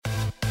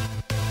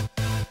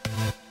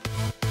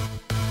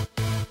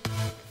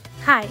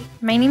Hi,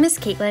 my name is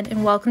Caitlin,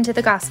 and welcome to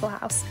the Gospel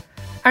House.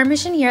 Our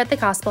mission here at the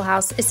Gospel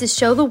House is to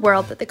show the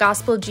world that the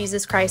gospel of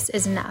Jesus Christ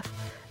is enough,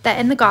 that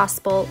in the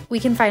gospel, we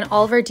can find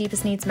all of our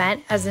deepest needs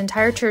met as the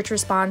entire church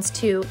responds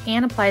to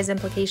and applies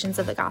implications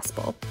of the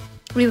gospel.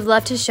 We would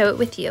love to show it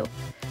with you.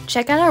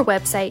 Check out our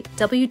website,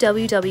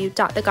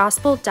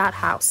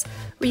 www.thegospel.house,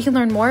 where you can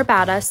learn more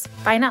about us,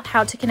 find out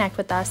how to connect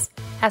with us,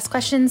 ask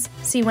questions,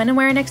 see when and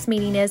where our next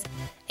meeting is,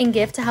 and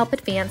give to help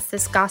advance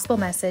this gospel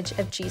message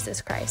of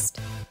Jesus Christ.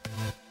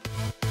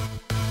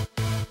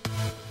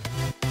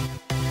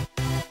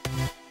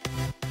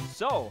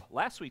 So,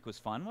 last week was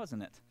fun,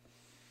 wasn't it?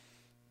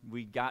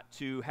 We got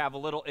to have a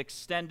little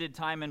extended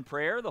time in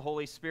prayer. The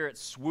Holy Spirit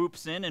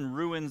swoops in and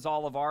ruins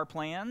all of our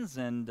plans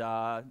and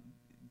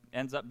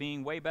ends up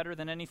being way better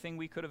than anything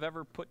we could have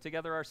ever put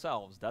together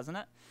ourselves, doesn't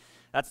it?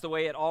 That's the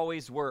way it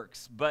always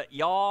works. But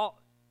y'all,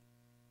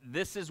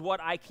 this is what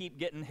I keep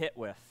getting hit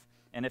with.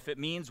 And if it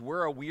means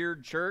we're a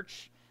weird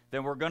church,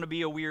 then we're going to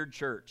be a weird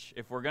church.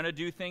 If we're going to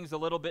do things a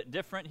little bit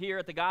different here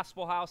at the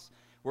Gospel House,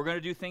 we're going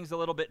to do things a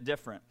little bit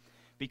different.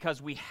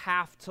 Because we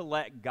have to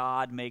let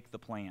God make the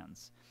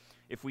plans.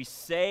 If we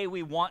say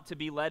we want to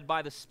be led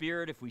by the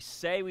Spirit, if we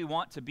say we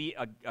want to be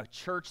a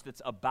church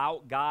that's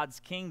about God's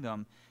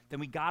kingdom,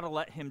 then we got to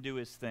let Him do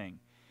His thing.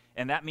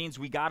 And that means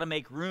we got to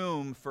make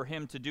room for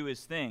Him to do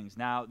His things.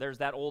 Now, there's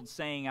that old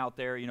saying out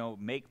there,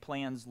 make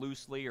plans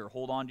loosely or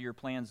hold on to your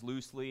plans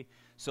loosely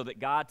so that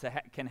God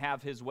can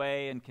have His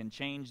way and can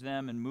change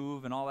them and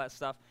move and all that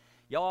stuff.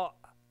 Y'all,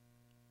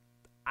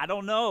 I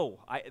don't know.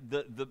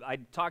 I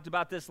talked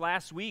about this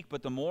last week,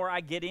 but the more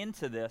I get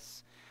into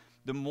this,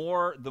 the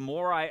more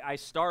I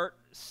start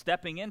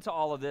stepping into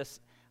all of this,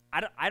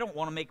 I don't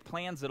want to make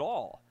plans at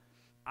all.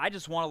 I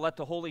just want to let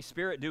the Holy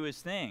Spirit do His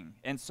thing.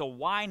 And so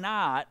why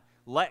not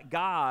let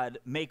God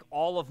make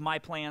all of my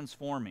plans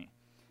for me?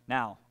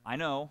 Now, I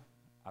know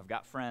I've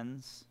got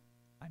friends.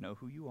 I know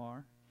who you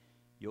are.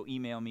 You'll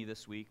email me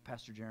this week,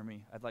 Pastor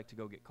Jeremy, I'd like to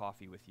go get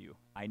coffee with you.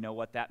 I know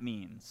what that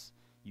means.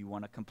 You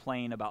want to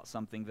complain about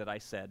something that I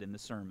said in the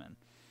sermon.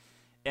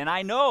 And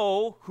I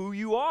know who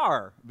you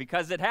are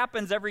because it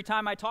happens every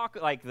time I talk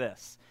like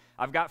this.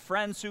 I've got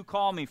friends who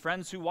call me,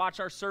 friends who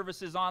watch our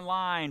services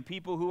online,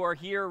 people who are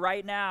here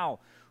right now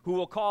who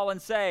will call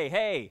and say,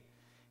 hey,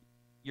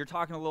 you're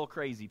talking a little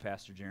crazy,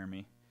 Pastor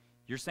Jeremy.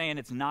 You're saying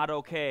it's not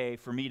okay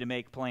for me to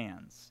make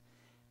plans.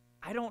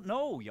 I don't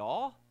know,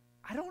 y'all.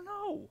 I don't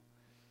know.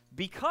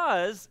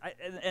 Because,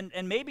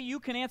 and maybe you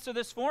can answer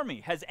this for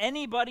me, has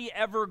anybody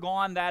ever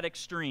gone that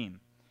extreme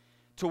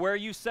to where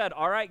you said,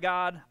 all right,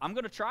 God, I'm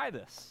going to try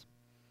this.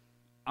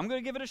 I'm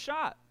going to give it a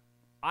shot.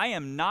 I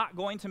am not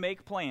going to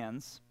make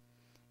plans,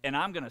 and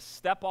I'm going to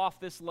step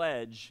off this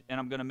ledge, and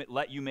I'm going to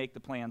let you make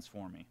the plans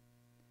for me.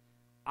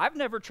 I've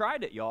never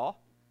tried it, y'all.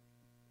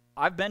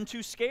 I've been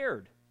too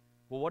scared.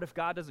 Well, what if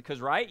God doesn't?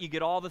 Because, right, you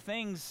get all the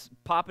things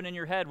popping in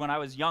your head. When I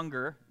was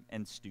younger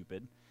and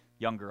stupid.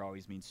 Younger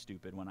always means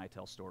stupid when I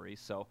tell stories.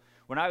 So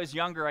when I was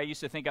younger, I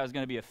used to think I was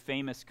going to be a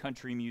famous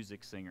country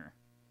music singer.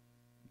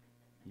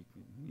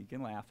 You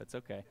can laugh. It's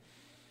okay.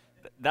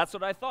 That's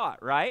what I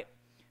thought, right?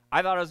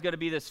 I thought I was going to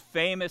be this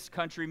famous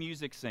country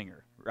music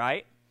singer,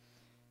 right?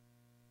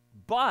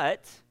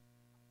 But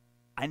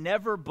I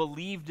never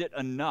believed it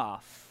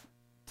enough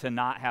to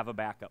not have a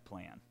backup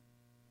plan,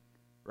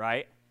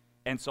 right?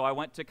 And so I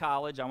went to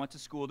college. I went to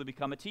school to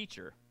become a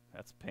teacher.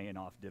 That's paying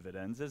off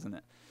dividends, isn't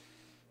it?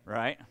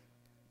 Right?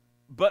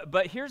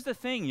 But here's the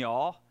thing,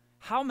 y'all.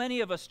 How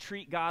many of us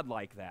treat God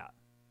like that?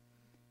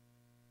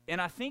 And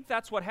I think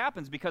that's what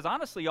happens because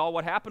honestly, y'all,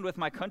 what happened with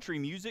my country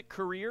music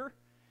career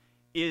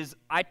is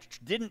I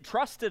didn't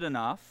trust it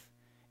enough,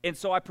 and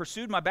so I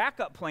pursued my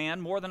backup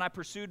plan more than I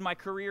pursued my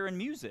career in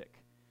music.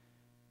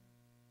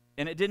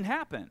 And it didn't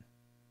happen,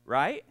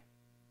 right?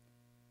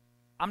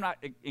 I'm not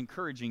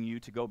encouraging you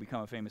to go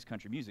become a famous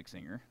country music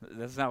singer.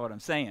 That's not what I'm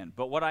saying.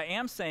 But what I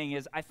am saying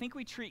is I think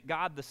we treat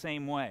God the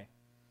same way.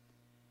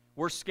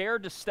 We're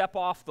scared to step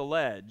off the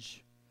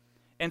ledge,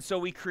 and so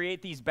we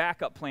create these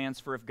backup plans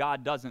for if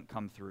God doesn't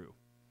come through,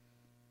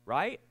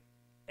 right?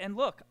 And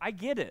look, I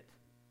get it.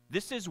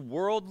 This is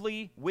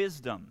worldly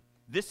wisdom.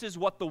 This is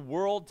what the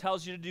world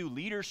tells you to do,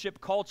 leadership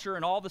culture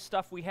and all the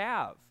stuff we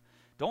have.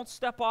 Don't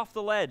step off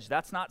the ledge.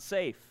 That's not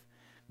safe.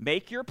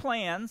 Make your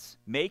plans,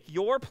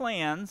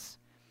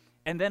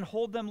 and then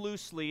hold them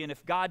loosely, and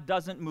if God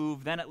doesn't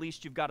move, then at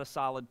least you've got a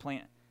solid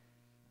plan.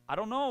 I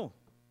don't know.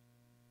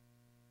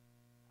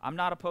 I'm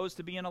not opposed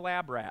to being a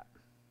lab rat,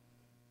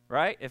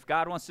 right? If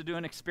God wants to do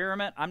an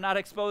experiment, I'm not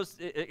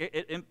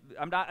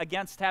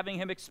against having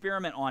Him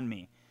experiment on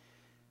me.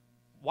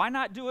 Why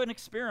not do an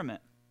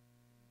experiment?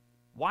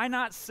 Why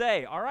not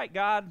say, all right,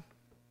 God,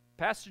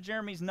 Pastor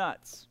Jeremy's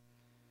nuts,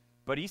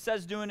 but he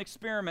says do an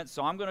experiment,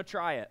 so I'm going to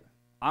try it.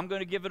 I'm going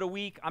to give it a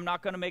week. I'm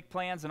not going to make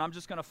plans, and I'm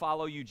just going to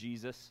follow you,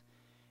 Jesus.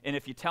 And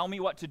if you tell me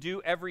what to do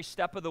every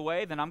step of the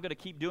way, then I'm going to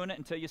keep doing it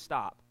until you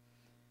stop.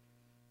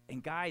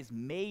 And guys,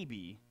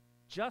 maybe,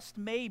 just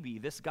maybe,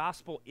 this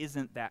gospel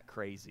isn't that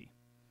crazy.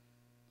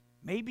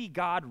 Maybe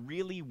God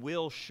really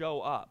will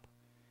show up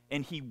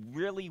and he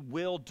really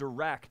will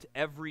direct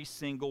every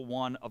single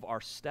one of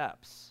our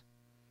steps.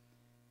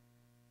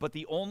 But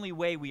the only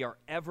way we are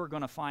ever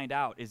going to find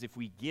out is if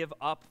we give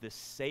up this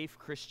safe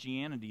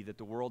Christianity that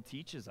the world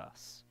teaches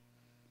us.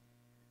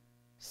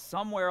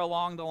 Somewhere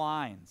along the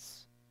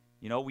lines,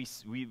 you know, we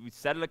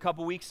said it a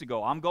couple weeks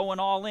ago, I'm going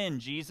all in,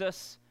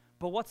 Jesus.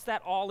 But what's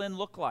that all in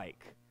look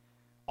like?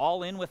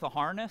 All in with a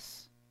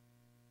harness,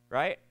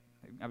 right?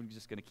 I'm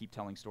just going to keep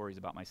telling stories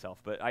about myself.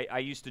 But I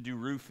used to do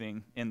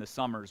roofing in the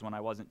summers when I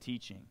wasn't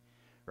teaching,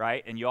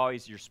 right? And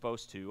you're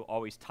supposed to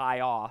always tie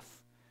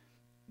off.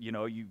 You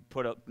know, you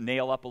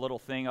nail up a little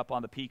thing up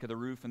on the peak of the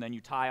roof, and then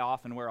you tie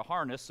off and wear a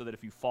harness so that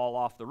if you fall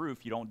off the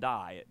roof, you don't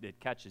die. It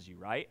catches you,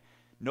 right?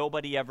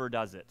 Nobody ever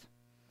does it.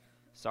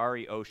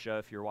 Sorry, OSHA,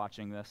 if you're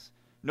watching this.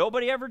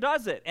 Nobody ever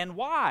does it. And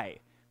why?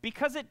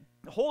 Because it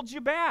holds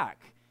you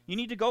back. You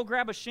need to go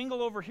grab a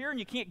shingle over here, and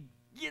you can't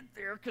get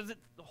there because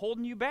it's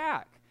holding you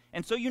back.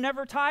 And so you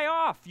never tie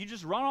off. You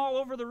just run all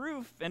over the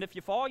roof, and if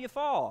you fall, you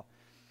fall.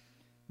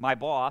 My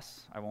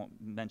boss, I won't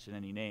mention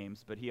any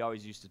names, but he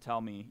always used to tell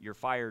me, you're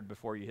fired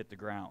before you hit the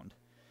ground.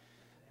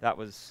 That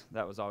was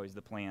always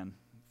the plan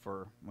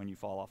for when you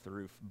fall off the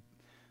roof.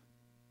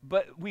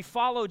 But we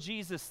follow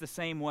Jesus the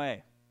same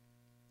way.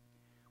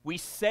 We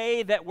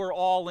say that we're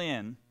all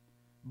in,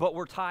 but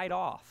we're tied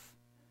off.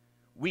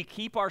 We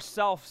keep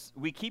ourselves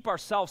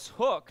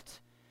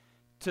hooked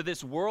to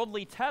this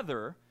worldly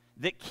tether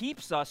that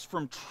keeps us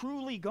from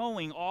truly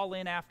going all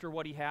in after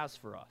what he has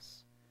for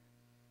us.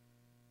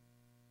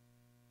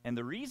 And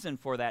the reason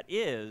for that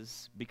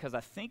is because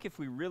I think if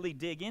we really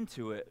dig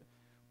into it,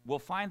 we'll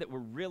find that we're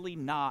really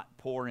not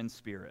poor in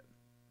spirit.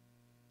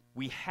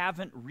 We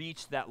haven't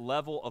reached that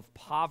level of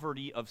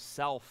poverty of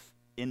self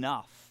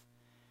enough,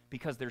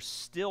 because there's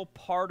still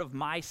part of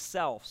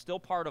myself, still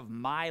part of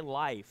my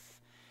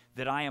life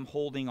that I am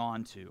holding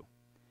on to.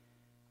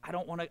 I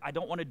don't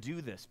want to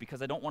do this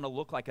because I don't want to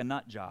look like a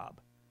nut job.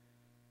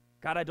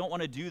 God, I don't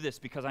want to do this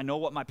because I know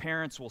what my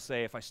parents will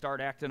say if I start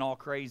acting all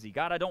crazy.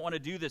 God, I don't want to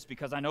do this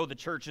because I know the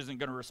church isn't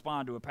going to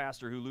respond to a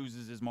pastor who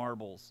loses his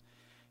marbles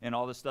and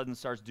all of a sudden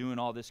starts doing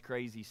all this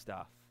crazy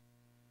stuff.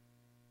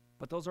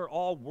 But those are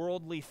all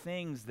worldly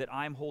things that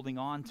I'm holding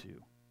on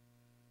to.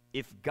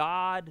 If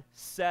God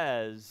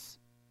says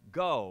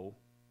go,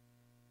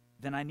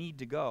 then I need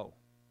to go,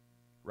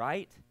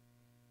 right?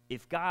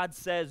 If God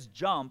says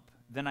jump,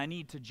 then I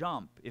need to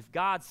jump. If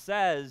God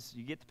says,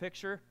 you get the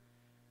picture?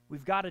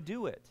 We've got to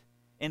do it.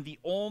 And the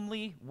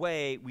only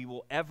way we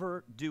will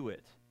ever do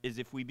it is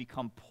if we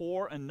become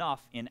poor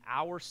enough in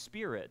our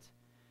spirit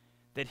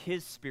that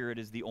his spirit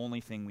is the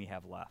only thing we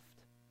have left.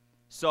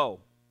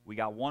 So, we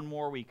got one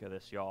more week of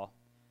this, y'all.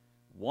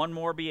 One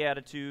more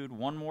beatitude,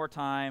 one more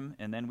time,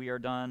 and then we are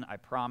done. I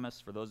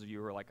promise, for those of you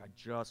who are like, I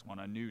just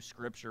want a new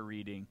scripture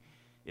reading,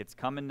 it's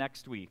coming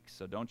next week,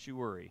 so don't you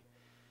worry.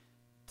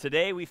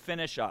 Today we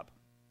finish up,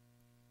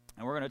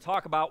 and we're going to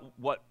talk about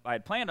what I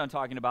had planned on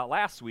talking about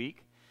last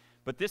week,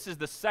 but this is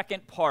the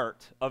second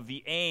part of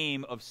the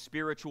aim of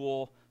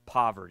spiritual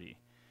poverty,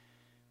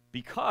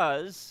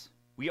 because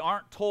we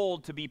aren't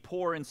told to be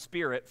poor in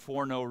spirit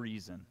for no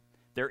reason.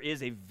 There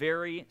is a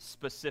very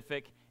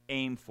specific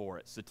aim for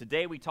it. So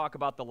today we talk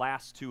about the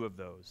last two of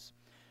those.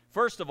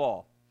 First of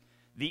all,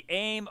 the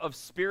aim of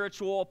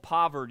spiritual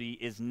poverty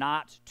is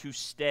not to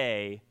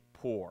stay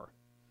poor.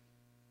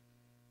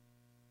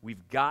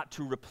 We've got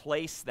to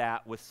replace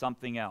that with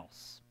something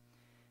else.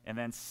 And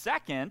then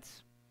second,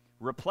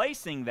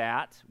 replacing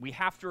that, we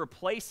have to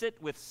replace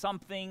it with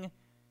something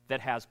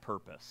that has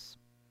purpose,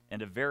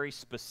 and a very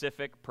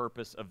specific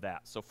purpose of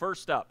that. So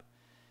first up,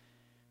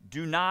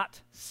 do not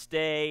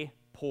stay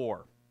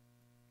poor.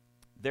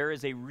 There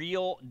is a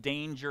real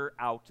danger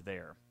out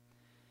there.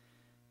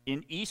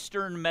 In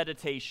Eastern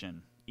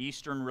meditation,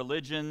 Eastern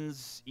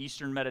religions,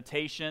 Eastern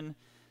meditation,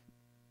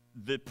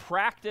 the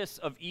practice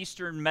of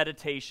Eastern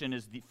meditation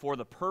is for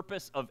the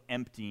purpose of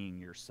emptying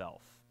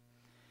yourself.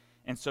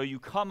 And so you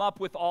come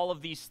up with all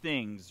of these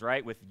things,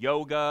 right, with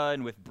yoga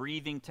and with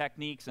breathing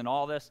techniques and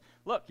all this.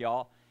 Look,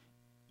 y'all,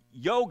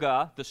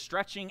 yoga, the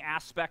stretching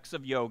aspects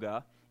of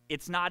yoga,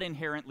 it's not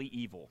inherently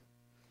evil.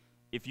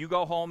 If you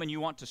go home and you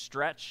want to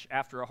stretch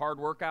after a hard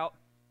workout,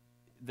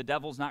 the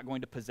devil's not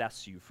going to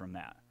possess you from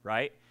that,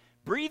 right?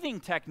 Breathing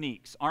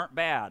techniques aren't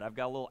bad. I've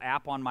got a little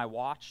app on my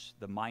watch,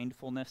 the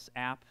mindfulness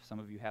app. Some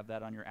of you have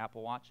that on your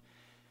Apple Watch.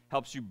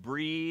 Helps you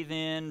breathe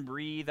in,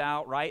 breathe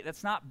out, right?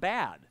 That's not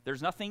bad.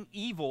 There's nothing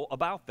evil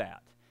about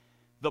that.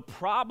 The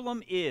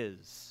problem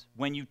is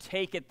when you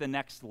take it the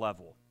next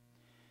level.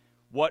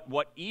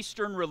 What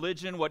Eastern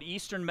religion, what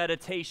Eastern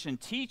meditation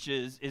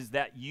teaches is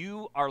that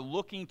you are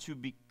looking to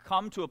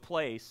come to a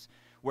place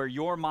where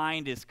your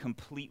mind is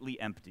completely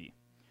empty,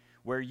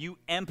 where you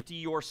empty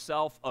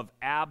yourself of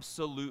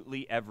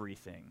absolutely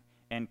everything.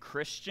 And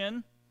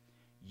Christian,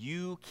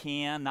 you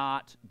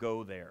cannot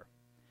go there.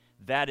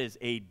 That is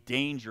a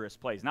dangerous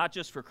place. Not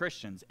just for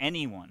Christians,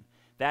 anyone.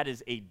 That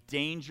is a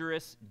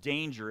dangerous,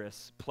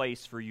 dangerous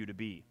place for you to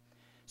be.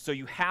 So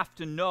you have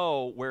to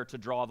know where to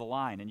draw the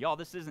line. And y'all,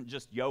 this isn't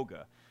just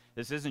yoga.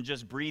 This isn't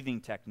just breathing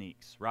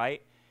techniques,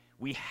 right?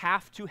 We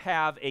have to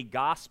have a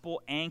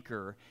gospel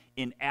anchor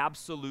in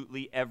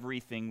absolutely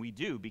everything we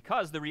do,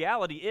 because the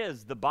reality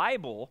is the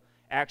Bible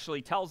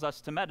actually tells us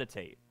to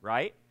meditate,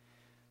 right?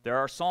 There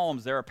are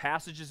psalms, there are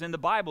passages in the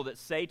Bible that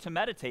say to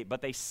meditate,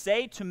 but they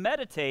say to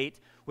meditate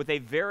with a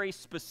very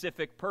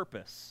specific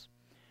purpose.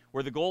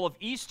 Where the goal of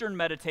Eastern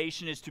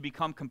meditation is to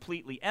become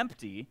completely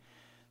empty,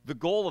 the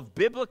goal of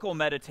biblical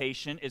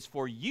meditation is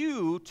for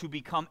you to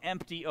become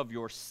empty of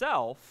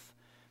yourself,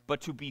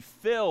 but to be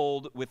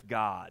filled with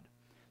God.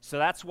 So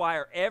that's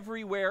why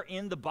everywhere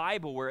in the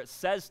Bible where it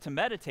says to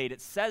meditate, it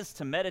says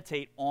to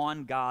meditate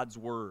on God's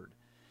Word.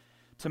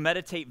 To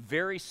meditate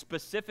very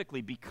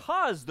specifically,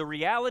 because the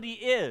reality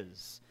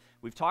is,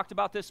 we've talked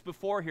about this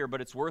before here,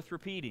 but it's worth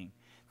repeating,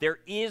 there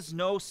is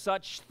no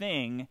such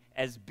thing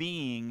as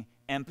being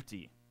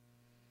empty.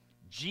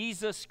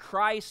 Jesus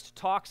Christ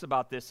talks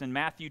about this in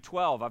Matthew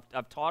 12.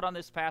 I've taught on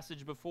this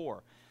passage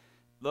before.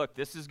 Look,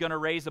 this is going to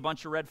raise a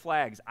bunch of red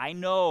flags. I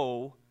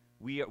know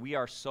we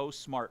are so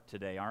smart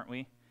today, aren't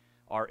we?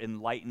 Our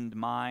enlightened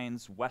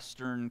minds,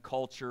 Western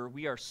culture,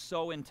 we are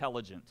so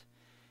intelligent.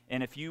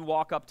 And if you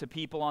walk up to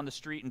people on the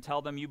street and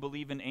tell them you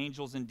believe in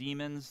angels and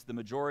demons, the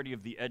majority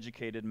of the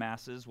educated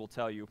masses will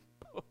tell you,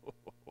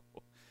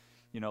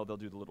 they'll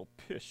do the little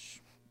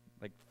pish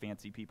like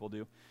fancy people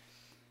do.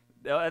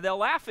 They'll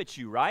laugh at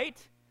you, right?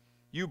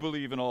 You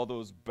believe in all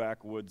those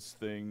backwoods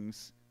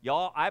things.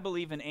 Y'all, I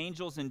believe in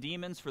angels and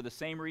demons for the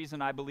same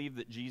reason I believe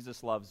that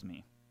Jesus loves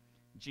me.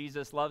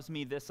 Jesus loves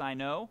me, this I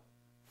know,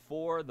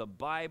 for the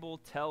Bible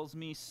tells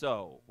me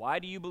so. Why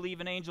do you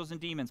believe in angels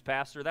and demons,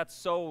 Pastor? That's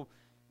so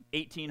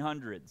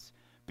 1800s.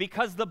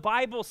 Because the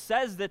Bible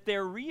says that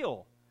they're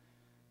real.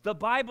 The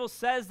Bible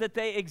says that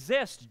they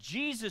exist.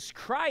 Jesus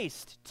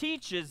Christ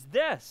teaches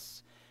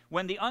this.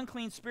 When the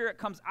unclean spirit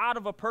comes out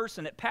of a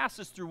person, it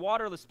passes through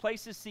waterless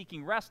places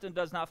seeking rest and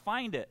does not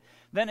find it.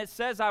 Then it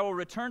says, I will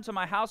return to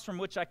my house from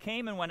which I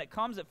came, and when it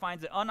comes, it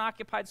finds it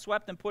unoccupied,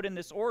 swept, and put in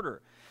this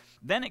order.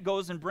 Then it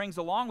goes and brings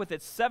along with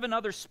it 7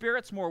 other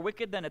spirits more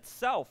wicked than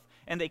itself,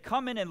 and they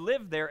come in and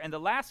live there, and the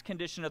last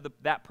condition of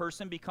that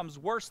person becomes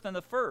worse than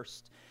the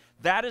first.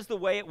 That is the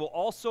way it will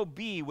also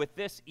be with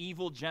this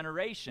evil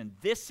generation.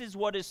 This is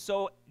what is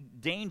so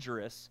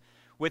dangerous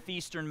with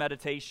Eastern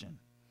meditation.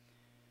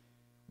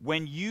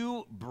 When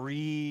you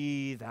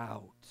breathe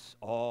out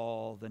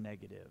all the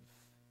negative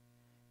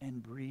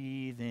and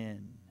breathe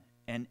in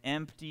and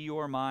empty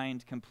your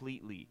mind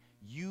completely,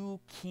 you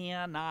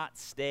cannot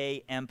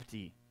stay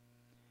empty.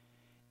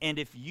 And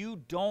if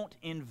you don't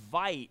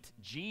invite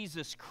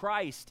Jesus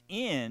Christ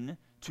in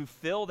to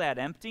fill that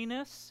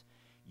emptiness,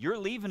 you're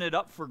leaving it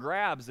up for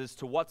grabs as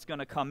to what's going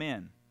to come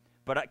in.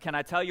 But can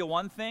I tell you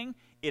one thing?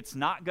 It's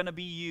not going to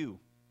be you.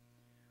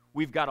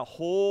 We've got a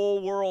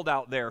whole world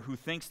out there who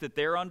thinks that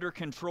they're under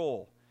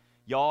control.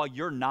 Y'all,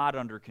 you're not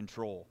under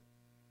control.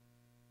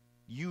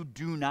 You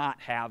do not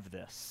have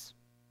this.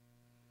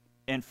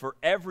 And for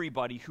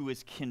everybody who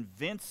is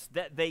convinced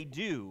that they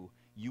do,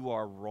 you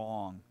are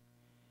wrong.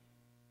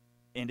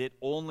 And it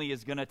only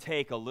is going to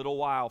take a little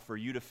while for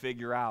you to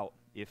figure out,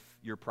 if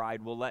your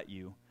pride will let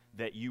you,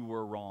 that you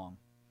were wrong.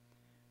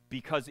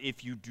 Because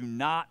if you do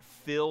not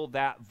fill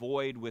that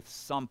void with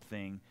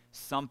something,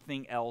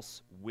 something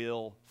else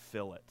will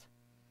fill it.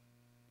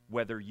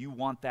 Whether you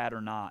want that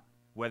or not,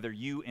 whether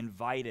you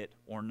invite it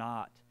or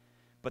not.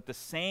 But the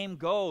same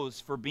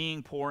goes for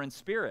being poor in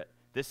spirit.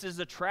 This is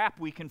a trap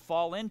we can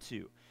fall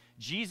into.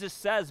 Jesus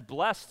says,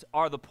 blessed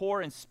are the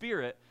poor in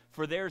spirit,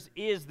 for theirs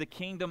is the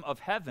kingdom of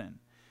heaven.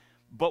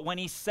 But when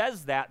he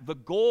says that, the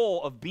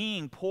goal of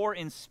being poor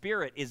in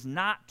spirit is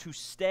not to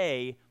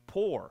stay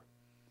poor.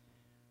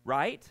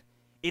 Right?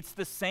 It's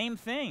the same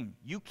thing.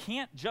 You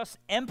can't just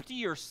empty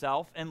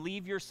yourself and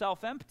leave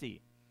yourself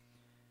empty.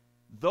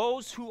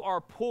 Those who are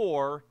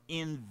poor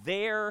in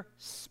their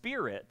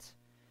spirit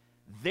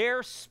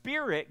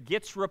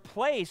gets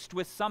replaced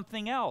with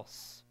something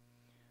else.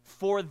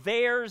 For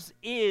theirs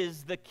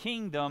is the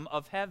kingdom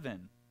of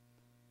heaven.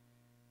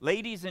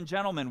 Ladies and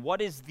gentlemen,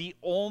 what is the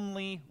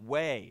only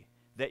way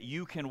that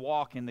you can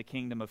walk in the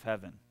kingdom of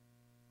heaven?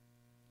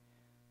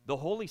 The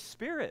Holy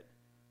Spirit,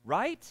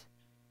 right?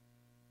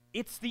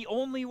 It's the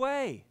only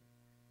way.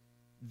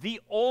 The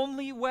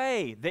only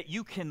way that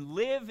you can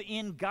live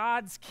in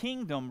God's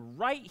kingdom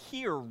right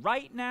here,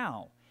 right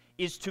now,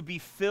 is to be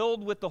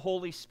filled with the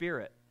Holy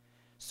Spirit.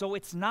 So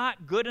it's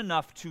not good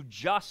enough to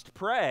just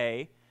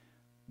pray,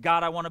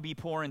 God, I want to be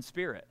poor in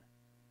spirit,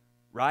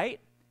 right?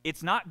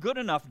 It's not good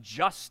enough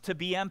just to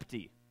be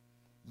empty.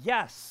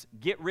 Yes,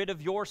 get rid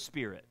of your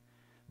spirit,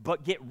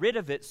 but get rid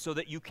of it so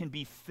that you can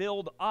be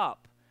filled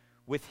up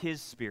with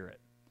His Spirit.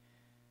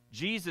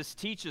 Jesus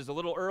teaches a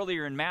little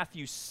earlier in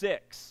Matthew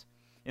 6,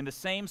 in the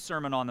same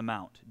Sermon on the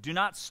Mount, do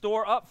not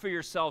store up for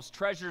yourselves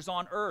treasures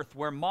on earth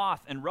where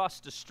moth and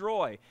rust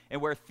destroy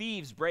and where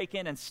thieves break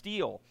in and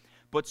steal,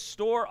 but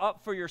store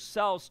up for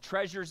yourselves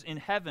treasures in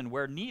heaven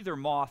where neither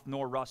moth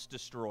nor rust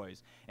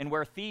destroys and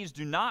where thieves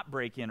do not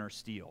break in or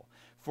steal.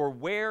 For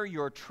where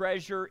your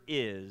treasure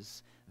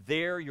is,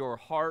 there your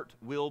heart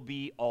will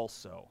be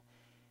also.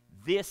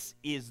 This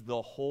is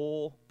the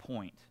whole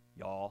point,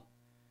 y'all.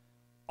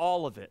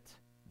 all of it,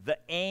 the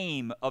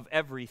aim of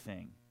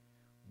everything.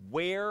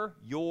 Where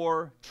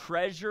your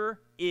treasure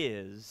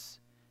is,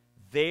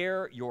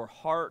 there your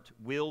heart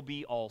will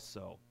be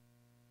also.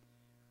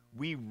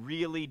 We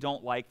really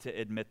don't like to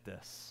admit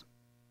this.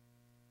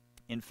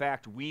 In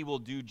fact, we will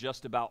do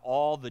just about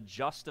all the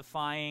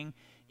justifying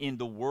in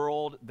the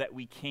world that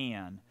we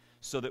can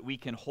so that we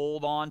can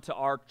hold on to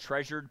our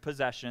treasured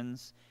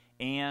possessions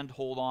and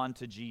hold on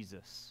to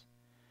Jesus.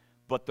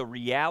 But the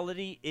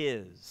reality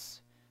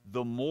is,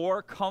 the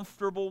more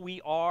comfortable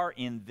we are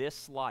in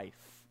this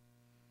life,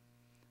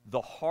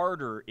 the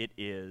harder it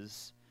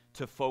is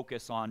to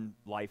focus on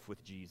life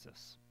with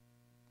Jesus.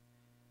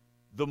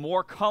 The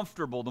more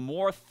comfortable, the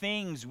more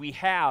things we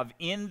have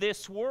in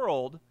this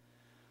world,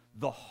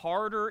 the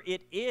harder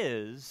it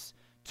is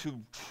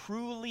to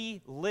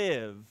truly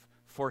live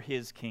for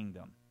his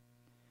kingdom.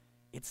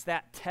 It's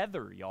that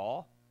tether,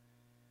 y'all.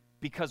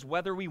 Because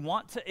whether we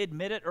want to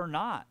admit it or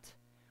not,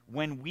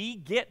 when we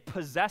get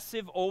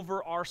possessive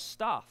over our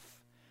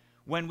stuff,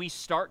 when we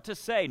start to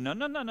say,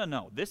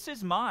 no, this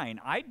is mine,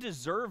 I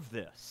deserve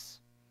this,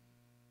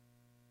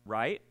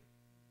 right?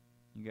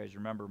 You guys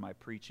remember my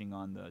preaching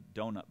on the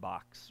donut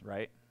box,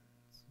 right?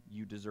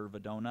 You deserve a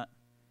donut.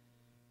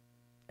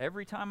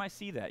 Every time I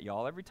see that,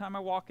 y'all, every time I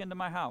walk into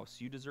my house,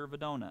 you deserve a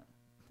donut.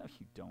 No,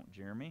 you don't,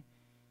 Jeremy.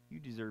 You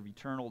deserve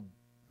eternal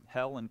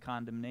hell and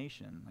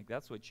condemnation. Like,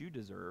 that's what you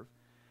deserve.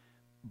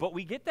 But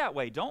we get that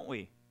way, don't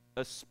we?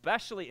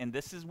 Especially, and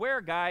this is where,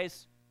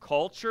 guys,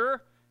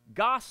 culture,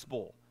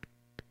 gospel.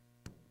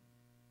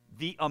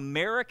 The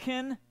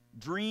American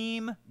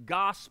dream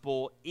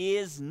gospel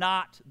is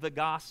not the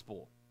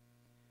gospel.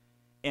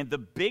 And the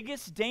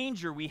biggest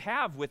danger we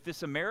have with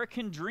this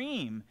American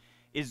dream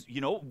is,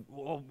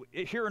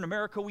 here in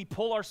America, we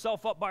pull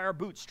ourselves up by our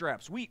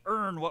bootstraps. We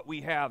earn what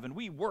we have, and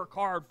we work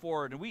hard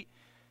for it, and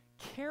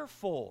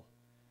careful,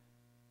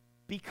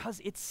 because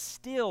it's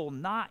still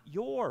not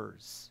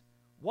yours.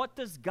 What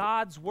does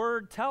God's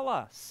word tell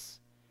us?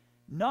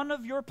 None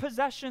of your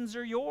possessions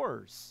are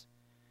yours.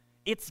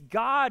 It's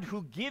God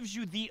who gives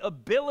you the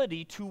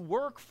ability to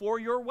work for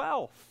your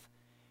wealth.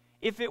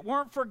 If it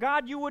weren't for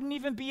God, you wouldn't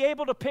even be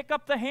able to pick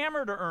up the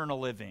hammer to earn a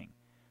living,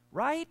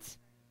 right?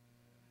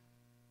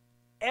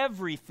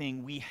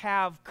 Everything we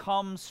have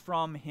comes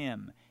from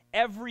him.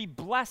 Every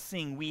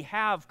blessing we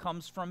have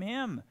comes from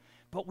him.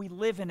 But we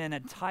live in an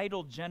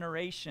entitled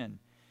generation.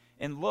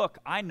 And look,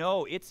 I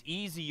know it's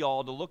easy,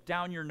 y'all, to look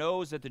down your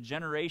nose at the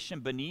generation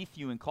beneath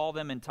you and call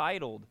them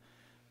entitled.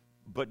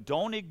 But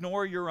don't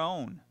ignore your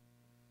own.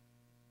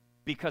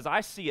 Because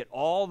I see it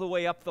all the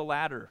way up the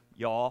ladder,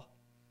 y'all.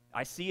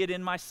 I see it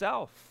in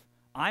myself.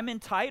 I'm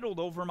entitled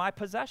over my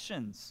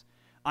possessions.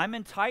 I'm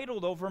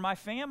entitled over my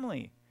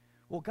family.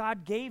 Well,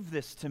 God gave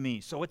this to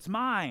me, so it's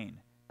mine.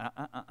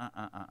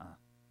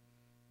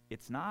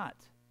 It's not.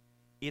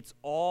 It's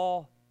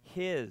all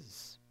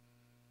his.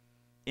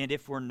 And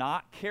if we're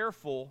not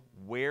careful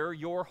where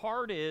your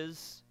heart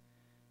is,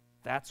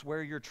 that's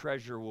where your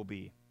treasure will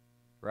be.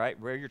 Right?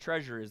 Where your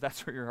treasure is,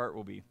 that's where your heart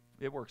will be.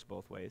 It works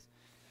both ways.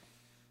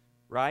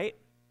 Right?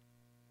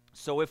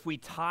 So if we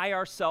tie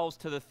ourselves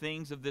to the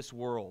things of this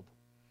world,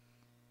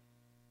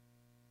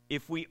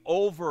 if we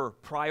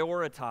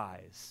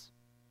over-prioritize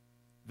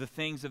the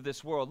things of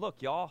this world,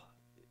 look, y'all,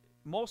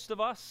 most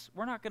of us,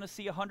 we're not going to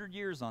see 100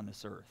 years on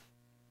this earth,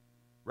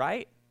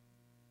 right?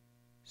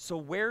 So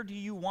where do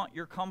you want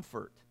your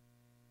comfort?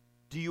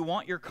 Do you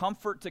want your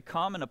comfort to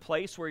come in a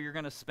place where you're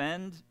going to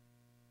spend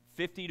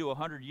 50 to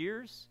 100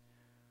 years?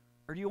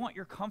 Or do you want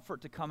your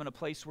comfort to come in a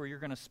place where you're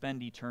going to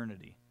spend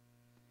eternity?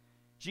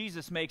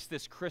 Jesus makes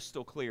this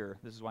crystal clear.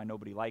 This is why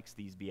nobody likes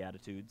these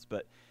Beatitudes,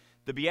 but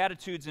the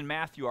Beatitudes in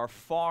Matthew are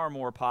far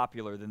more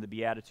popular than the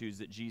Beatitudes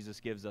that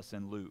Jesus gives us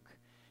in Luke.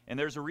 And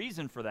there's a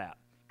reason for that,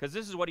 because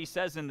this is what he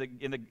says in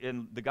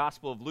the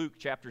Gospel of Luke,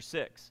 chapter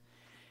 6.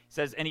 He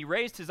says, "And he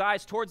raised his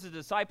eyes towards the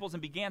disciples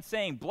and began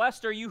saying,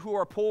 'Blessed are you who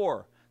are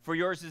poor, for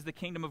yours is the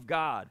kingdom of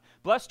God.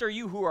 Blessed are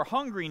you who are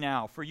hungry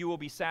now, for you will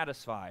be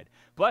satisfied.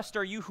 Blessed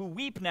are you who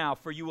weep now,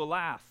 for you will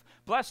laugh.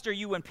 Blessed are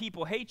you when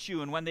people hate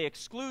you and when they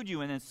exclude you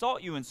and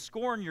insult you and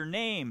scorn your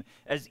name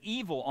as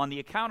evil on the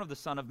account of the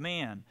Son of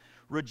Man.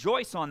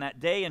 Rejoice on that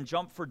day and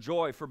jump for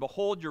joy, for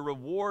behold, your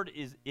reward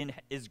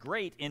is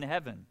great in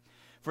heaven.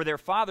 For their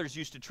fathers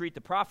used to treat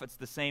the prophets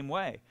the same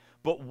way.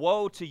 But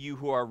woe to you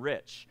who are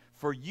rich,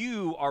 for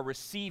you are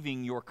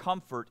receiving your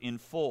comfort in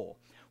full.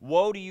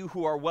 Woe to you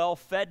who are well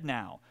fed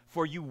now,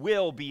 for you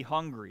will be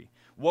hungry.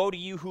 Woe to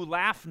you who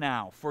laugh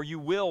now, for you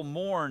will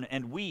mourn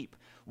and weep.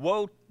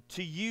 Woe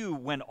to you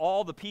when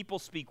all the people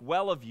speak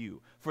well of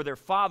you, for their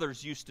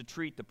fathers used to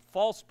treat the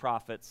false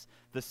prophets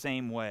the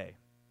same way.'"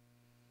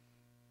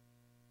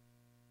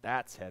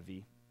 That's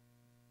heavy,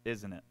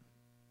 isn't it?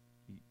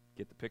 You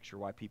get the picture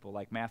why people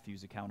like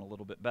Matthew's account a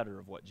little bit better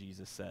of what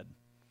Jesus said.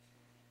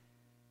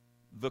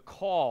 The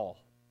call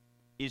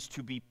is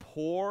to be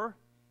poor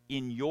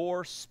in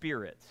your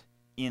spirit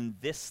in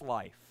this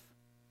life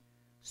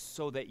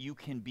so that you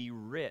can be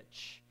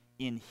rich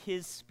in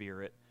his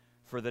spirit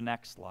for the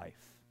next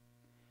life.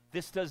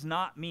 This does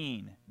not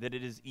mean that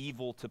it is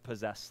evil to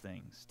possess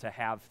things, to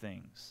have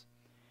things.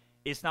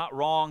 It's not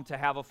wrong to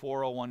have a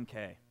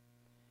 401k.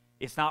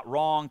 It's not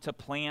wrong to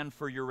plan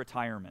for your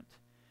retirement.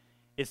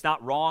 It's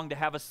not wrong to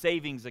have a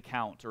savings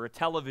account or a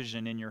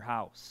television in your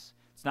house.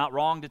 It's not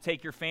wrong to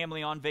take your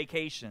family on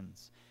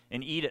vacations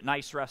and eat at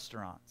nice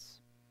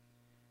restaurants.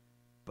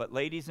 But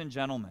ladies and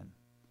gentlemen,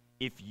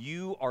 if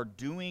you are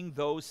doing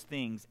those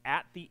things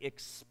at the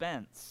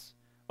expense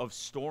of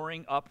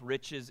storing up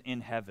riches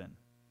in heaven,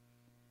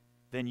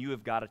 then you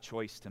have got a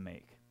choice to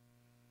make.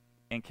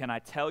 And can I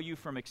tell you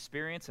from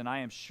experience, and I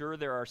am sure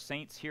there are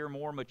saints here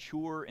more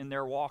mature in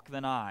their walk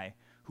than I,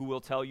 who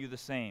will tell you the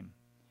same.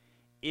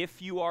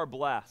 If you are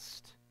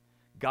blessed,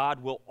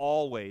 God will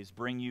always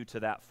bring you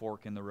to that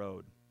fork in the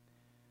road.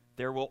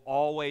 There will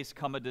always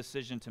come a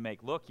decision to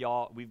make. Look,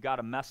 y'all, we've got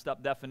a messed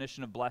up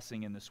definition of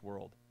blessing in this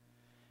world.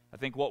 I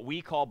think what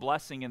we call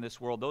blessing in this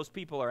world, those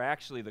people are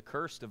actually the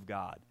cursed of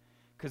God,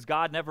 because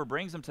God never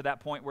brings them to that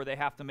point where they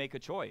have to make a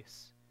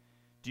choice.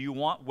 Do you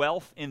want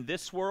wealth in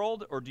this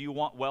world, or do you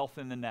want wealth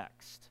in the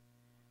next?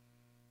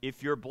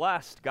 If you're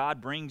blessed, God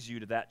brings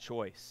you to that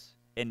choice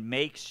and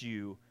makes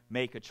you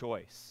make a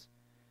choice.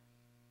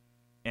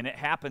 And it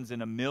happens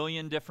in a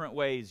million different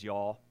ways,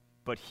 y'all,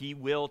 but He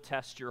will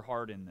test your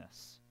heart in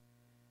this.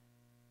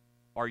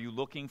 Are you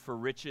looking for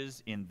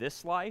riches in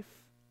this life,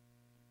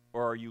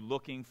 or are you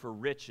looking for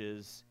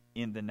riches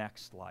in the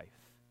next life?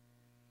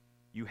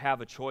 You have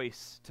a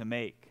choice to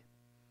make.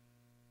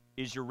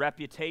 Is your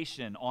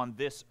reputation on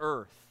this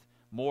earth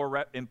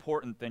more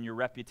important than your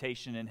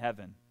reputation in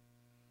heaven?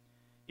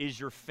 Is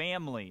your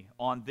family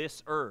on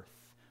this earth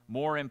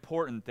more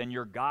important than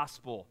your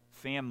gospel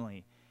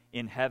family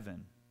in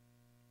heaven?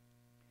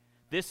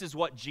 This is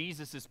what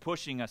Jesus is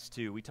pushing us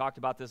to. We talked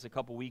about this a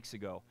couple weeks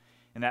ago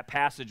in that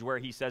passage where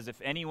He says,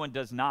 if anyone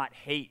does not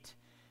hate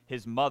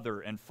his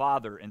mother and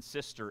father and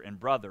sister and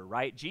brother,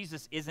 right?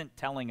 Jesus isn't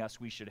telling us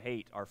we should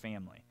hate our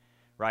family,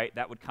 right?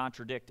 That would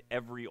contradict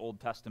every Old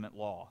Testament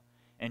law.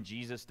 And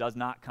Jesus does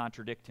not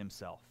contradict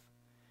Himself.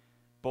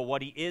 But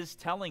what He is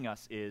telling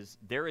us is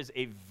there is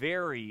a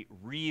very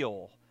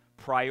real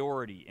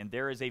priority, and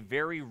there is a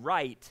very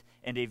right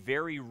and a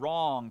very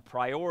wrong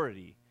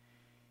priority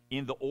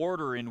in the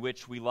order in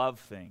which we love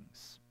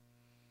things.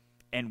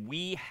 And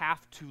we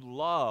have to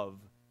love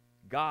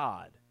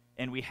God,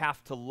 and we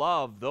have to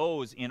love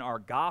those in our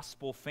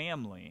gospel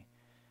family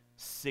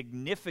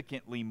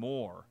significantly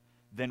more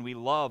than we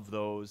love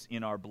those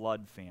in our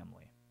blood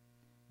family.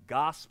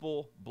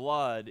 Gospel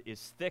blood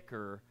is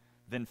thicker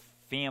than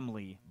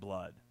family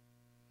blood.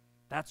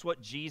 That's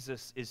what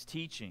Jesus is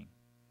teaching.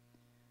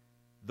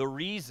 The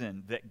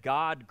reason that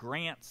God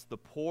grants the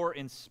poor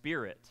in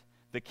spirit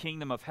the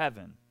kingdom of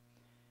heaven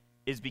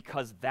is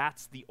because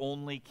that's the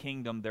only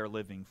kingdom they're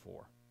living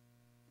for.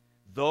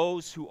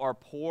 Those who are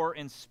poor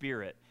in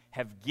spirit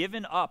have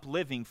given up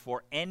living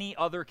for any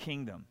other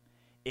kingdom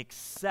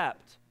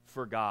except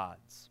for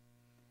God's.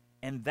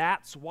 And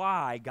that's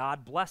why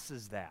God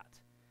blesses that.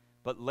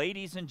 But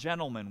ladies and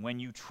gentlemen, when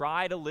you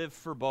try to live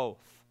for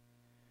both,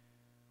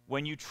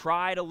 when you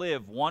try to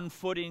live one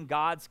foot in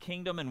God's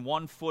kingdom and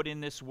one foot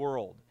in this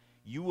world,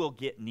 you will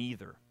get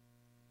neither.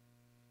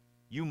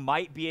 You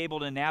might be able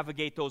to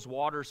navigate those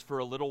waters for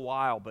a little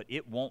while, but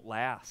it won't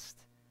last.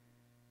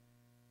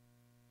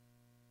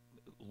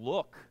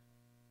 Look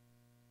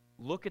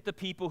at the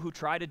people who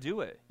try to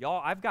do it.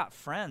 Y'all, I've got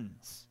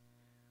friends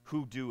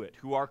who do it,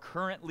 who are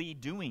currently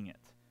doing it,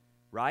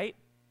 right?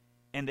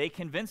 And they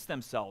convince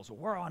themselves,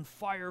 we're on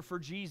fire for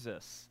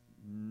Jesus.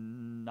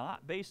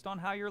 Not based on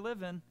how you're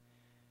living,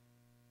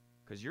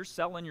 because you're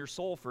selling your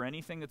soul for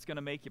anything that's going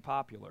to make you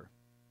popular,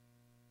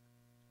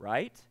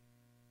 right?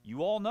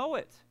 You all know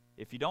it.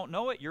 If you don't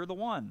know it, you're the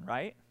one,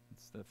 right?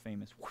 It's the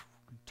famous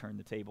turn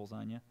the tables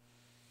on you.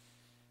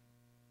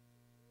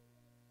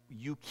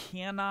 You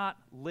cannot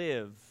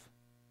live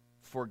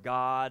for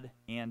God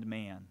and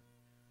man.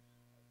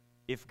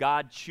 If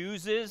God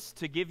chooses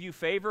to give you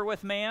favor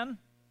with man,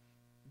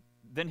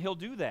 then He'll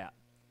do that.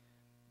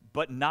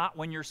 But not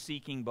when you're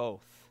seeking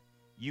both.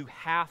 You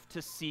have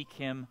to seek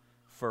Him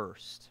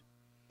first,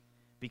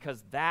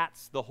 because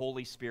that's the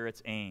Holy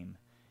Spirit's aim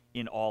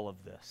in all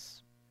of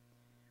this.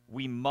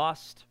 We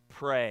must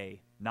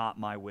pray, not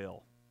my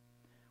will.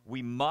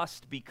 We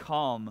must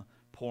become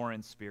poor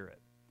in spirit.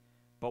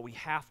 But we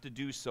have to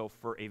do so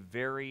for a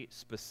very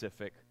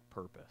specific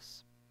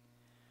purpose.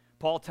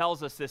 Paul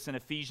tells us this in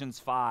Ephesians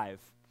 5.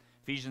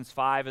 Ephesians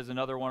 5 is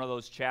another one of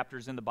those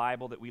chapters in the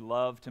Bible that we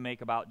love to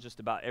make about just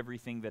about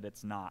everything that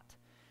it's not.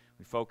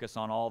 We focus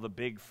on all the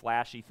big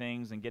flashy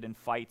things and get in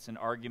fights and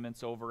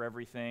arguments over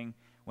everything,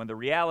 when the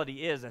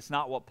reality is that's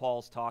not what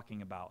Paul's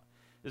talking about.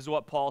 This is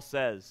what Paul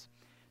says.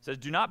 He says,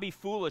 do not be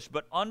foolish,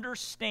 but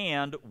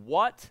understand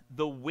what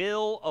the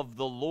will of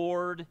the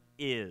Lord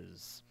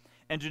is.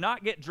 And do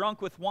not get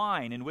drunk with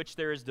wine, in which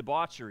there is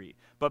debauchery,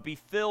 but be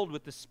filled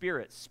with the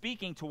Spirit,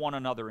 speaking to one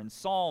another in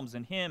psalms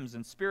and hymns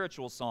and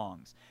spiritual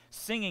songs,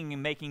 singing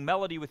and making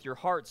melody with your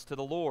hearts to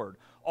the Lord,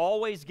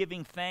 always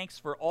giving thanks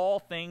for all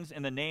things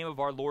in the name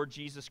of our Lord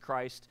Jesus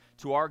Christ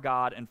to our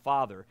God and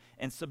Father,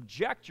 and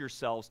subject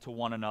yourselves to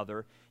one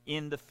another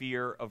in the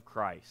fear of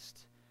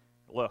Christ.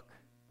 Look,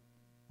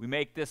 we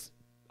make this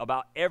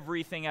about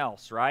everything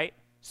else, right?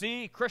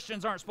 See,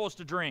 Christians aren't supposed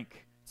to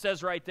drink. It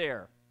says right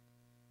there.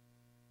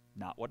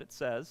 Not what it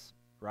says,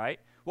 right?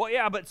 Well,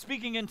 yeah, but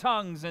speaking in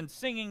tongues and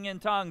singing in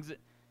tongues.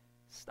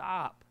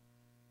 Stop.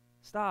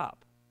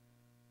 Stop.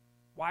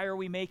 Why are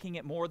we making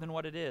it more than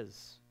what it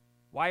is?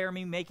 Why are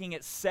we making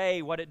it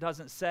say what it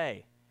doesn't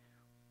say?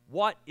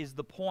 What is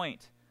the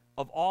point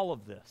of all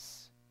of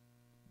this?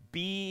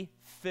 Be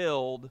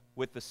filled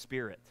with the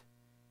Spirit.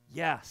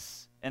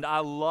 Yes. And I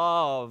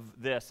love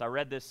this. I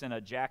read this in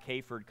a Jack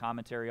Hayford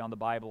commentary on the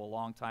Bible a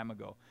long time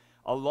ago.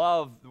 I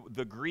love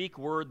the Greek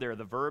word there,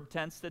 the verb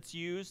tense that's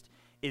used,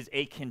 is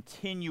a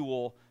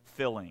continual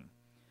filling.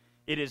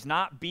 It is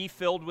not be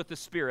filled with the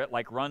Spirit,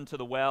 like run to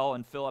the well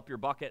and fill up your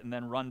bucket and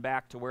then run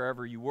back to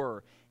wherever you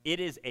were. It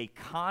is a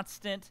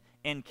constant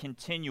and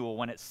continual.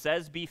 When it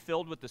says be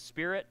filled with the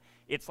Spirit,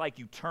 it's like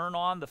you turn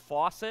on the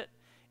faucet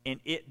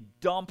and it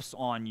dumps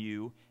on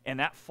you,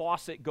 and that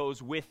faucet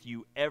goes with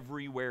you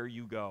everywhere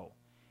you go.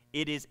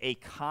 It is a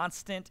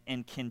constant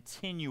and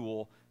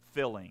continual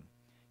filling.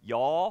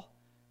 Y'all,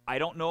 I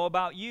don't know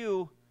about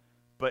you,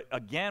 but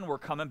again, we're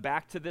coming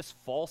back to this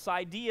false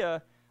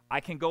idea. I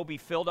can go be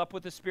filled up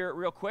with the Spirit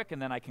real quick,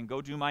 and then I can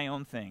go do my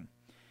own thing.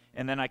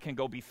 And then I can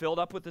go be filled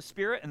up with the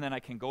Spirit, and then I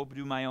can go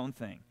do my own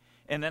thing.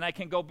 And then I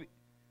can go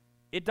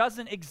It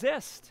doesn't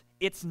exist.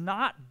 It's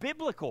not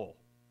biblical.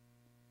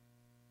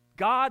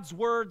 God's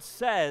word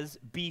says,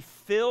 be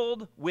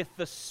filled with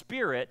the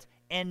Spirit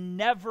and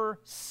never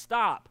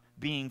stop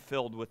being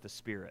filled with the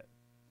Spirit.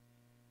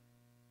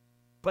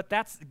 But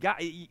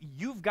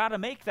you've got to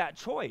make that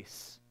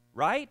choice,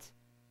 right?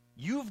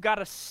 You've got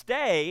to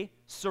stay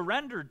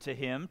surrendered to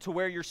Him to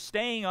where you're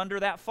staying under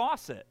that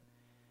faucet.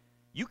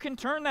 You can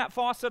turn that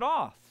faucet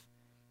off,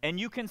 and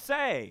you can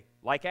say,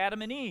 like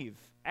Adam and Eve,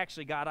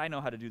 actually, God, I know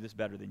how to do this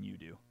better than you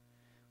do.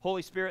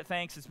 Holy Spirit,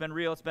 thanks. It's been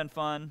real. It's been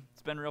fun.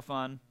 It's been real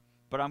fun.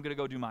 But I'm going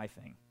to go do my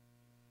thing.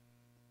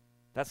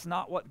 That's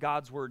not what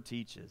God's word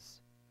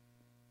teaches.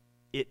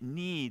 It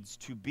needs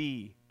to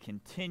be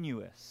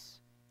continuous.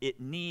 It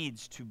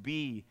needs to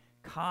be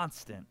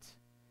constant,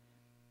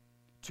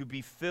 to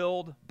be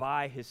filled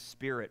by His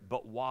Spirit.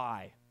 But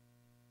why?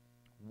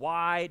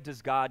 Why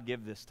does God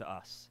give this to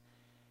us?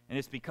 And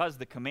it's because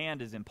the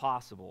command is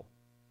impossible.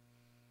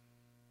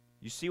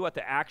 You see what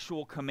the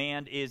actual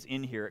command is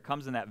in here. It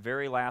comes in that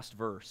very last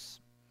verse,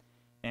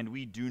 and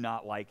we do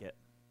not like it.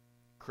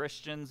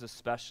 Christians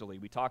especially.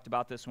 We talked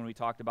about this when we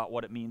talked about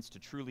what it means to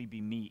truly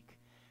be meek.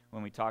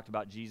 When we talked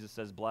about Jesus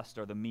says, blessed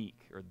are the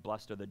meek, or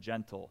blessed are the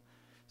gentle,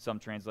 some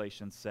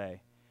translations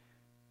say.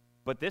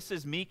 But this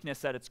is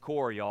meekness at its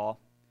core, y'all.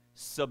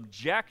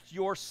 Subject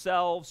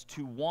yourselves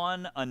to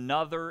one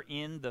another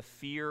in the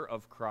fear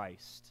of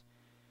Christ.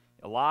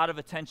 A lot of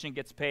attention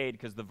gets paid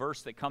because the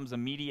verse that comes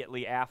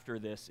immediately after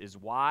this is,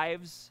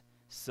 wives,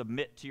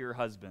 submit to your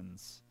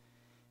husbands.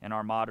 And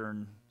our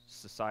modern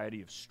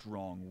society of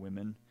strong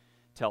women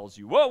tells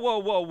you, whoa, whoa,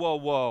 whoa, whoa,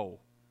 whoa.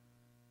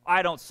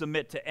 I don't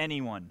submit to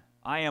anyone.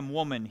 I am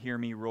woman, hear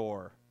me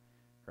roar.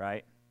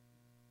 Right?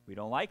 We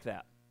don't like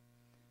that.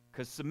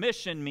 Because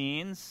submission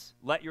means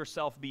let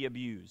yourself be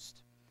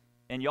abused.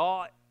 And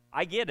y'all,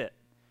 I get it.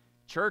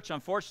 Church,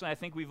 unfortunately, I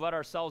think we've let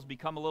ourselves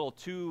become a little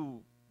too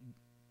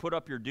put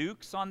up your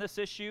dukes on this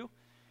issue.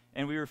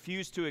 And we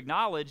refuse to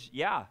acknowledge,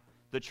 yeah,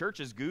 the church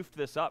has goofed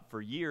this up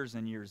for years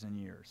and years and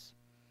years.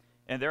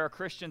 And there are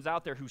Christians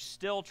out there who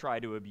still try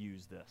to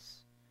abuse this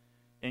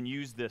and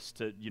use this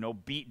to,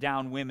 beat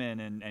down women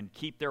and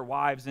keep their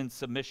wives in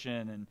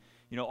submission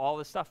and, all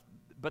this stuff.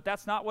 But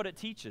that's not what it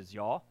teaches,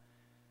 y'all.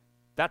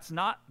 That's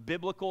not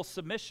biblical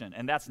submission,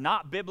 and that's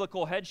not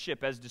biblical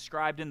headship as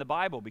described in the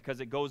Bible, because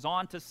it goes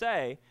on to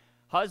say,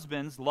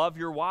 husbands, love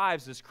your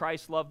wives as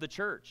Christ loved the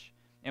church.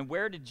 And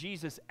where did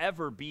Jesus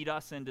ever beat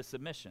us into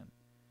submission?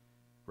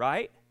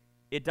 Right?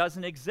 It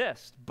doesn't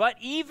exist. But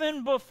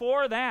even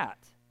before that,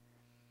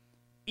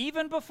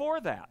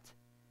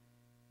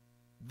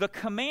 the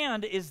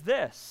command is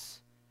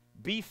this: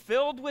 be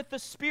filled with the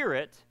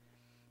Spirit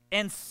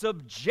and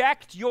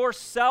subject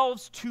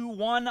yourselves to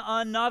one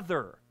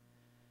another.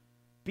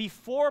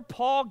 Before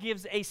Paul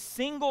gives a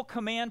single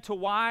command to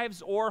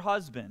wives or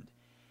husband,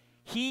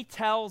 he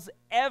tells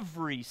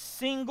every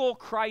single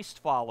Christ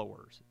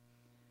followers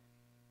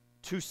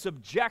to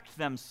subject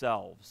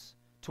themselves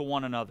to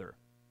one another.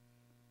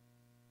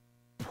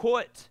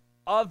 Put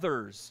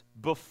others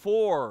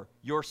before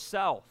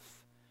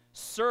yourself.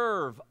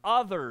 Serve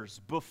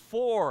others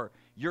before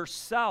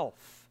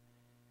yourself.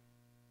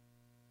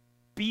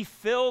 Be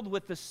filled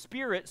with the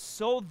Spirit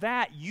so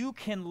that you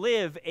can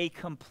live a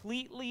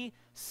completely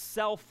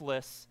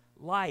selfless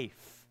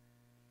life.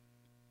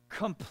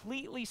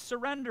 Completely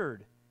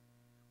surrendered.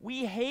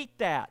 We hate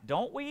that,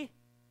 don't we?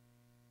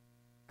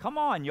 Come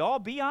on, y'all,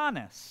 be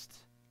honest.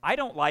 I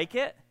don't like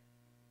it.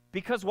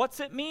 Because what's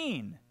it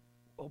mean?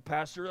 Oh,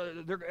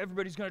 Pastor,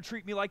 everybody's going to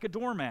treat me like a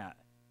doormat.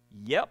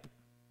 Yep.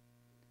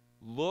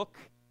 Look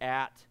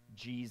at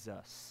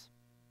Jesus.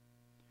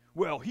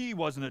 Well, he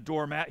wasn't a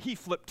doormat. He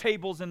flipped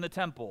tables in the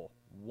temple.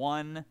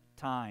 One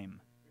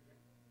time.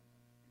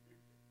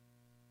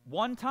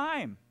 One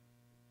time.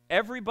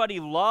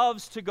 Everybody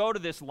loves to go to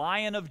this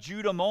Lion of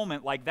Judah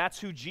moment like that's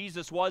who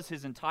Jesus was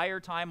his entire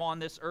time on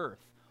this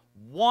earth.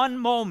 One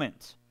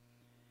moment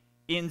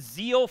in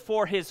zeal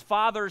for his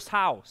Father's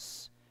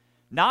house,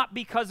 not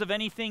because of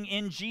anything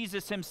in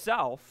Jesus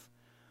himself,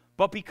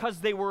 but because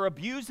they were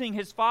abusing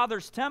his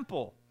Father's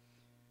temple.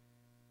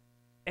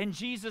 And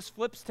Jesus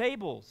flips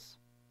tables.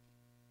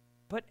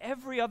 But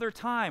every other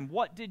time,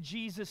 what did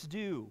Jesus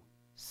do?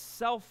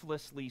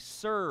 Selflessly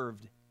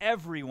served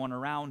everyone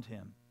around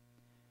him.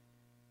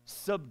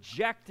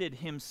 Subjected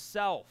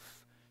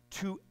himself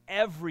to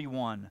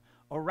everyone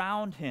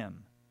around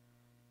him.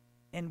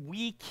 And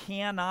we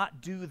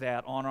cannot do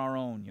that on our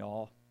own,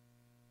 y'all.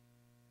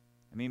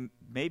 I mean,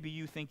 maybe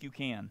you think you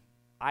can.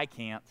 I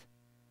can't.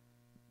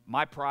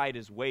 My pride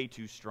is way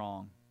too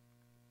strong.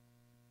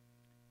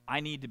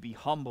 I need to be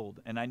humbled,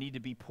 and I need to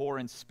be poor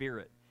in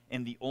spirit.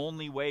 And the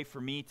only way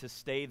for me to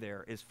stay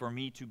there is for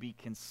me to be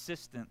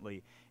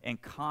consistently and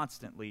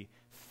constantly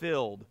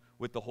filled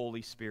with the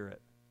Holy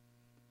Spirit.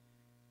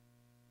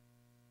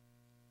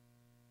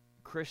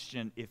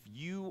 Christian, if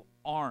you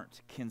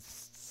aren't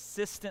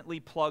consistently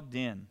plugged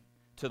in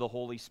to the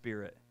Holy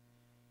Spirit,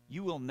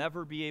 you will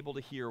never be able to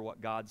hear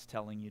what God's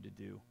telling you to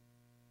do.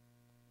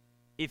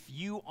 If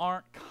you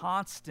aren't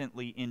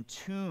constantly in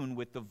tune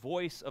with the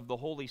voice of the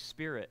Holy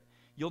Spirit,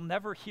 you'll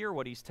never hear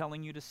what he's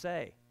telling you to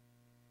say.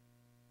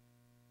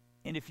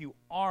 And if you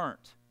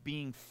aren't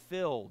being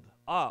filled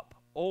up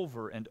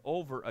over and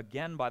over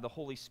again by the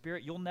Holy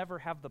Spirit, you'll never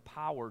have the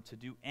power to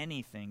do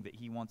anything that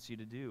he wants you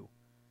to do.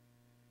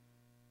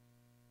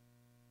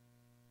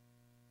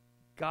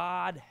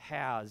 God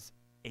has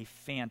a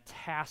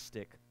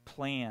fantastic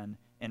plan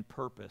and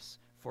purpose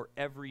for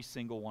every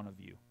single one of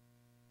you.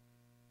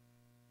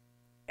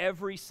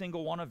 Every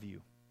single one of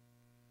you.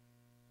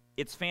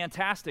 It's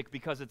fantastic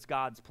because it's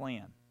God's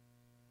plan.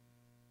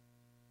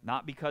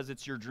 Not because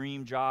it's your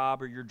dream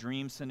job or your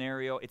dream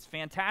scenario. It's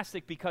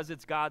fantastic because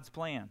it's God's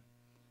plan.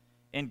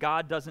 And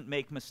God doesn't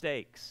make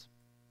mistakes.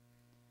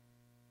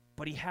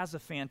 But he has a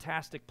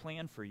fantastic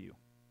plan for you.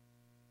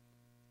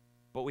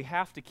 But we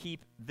have to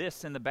keep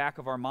this in the back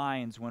of our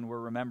minds when we're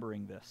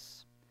remembering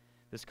this.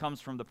 This comes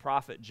from the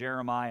prophet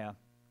Jeremiah.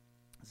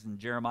 This is in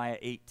Jeremiah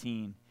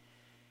 18.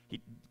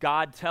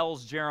 God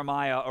tells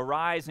Jeremiah,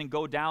 "Arise and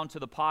go down to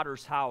the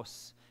potter's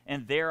house,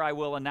 and there I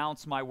will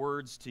announce my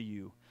words to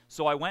you."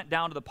 So I went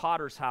down to the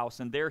potter's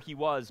house, and there he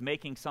was,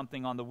 making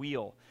something on the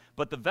wheel.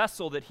 But the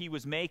vessel that he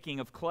was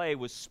making of clay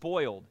was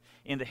spoiled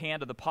in the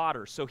hand of the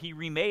potter. So he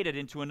remade it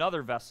into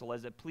another vessel,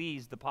 as it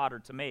pleased the potter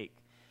to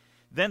make.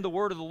 Then the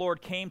word of the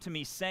Lord came to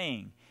me,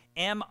 saying,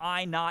 "Am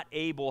I not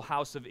able,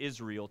 house of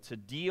Israel, to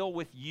deal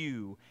with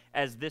you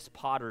as this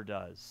potter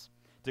does,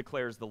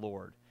 declares the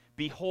Lord.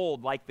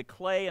 Behold, like the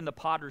clay in the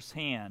potter's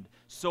hand,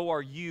 so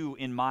are you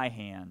in my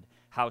hand,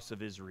 house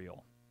of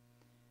Israel."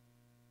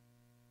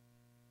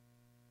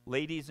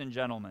 Ladies and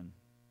gentlemen,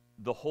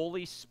 the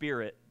Holy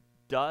Spirit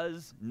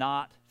does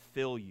not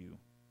fill you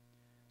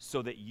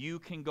so that you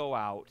can go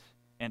out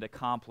and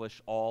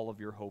accomplish all of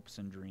your hopes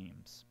and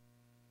dreams.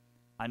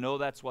 I know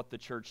that's what the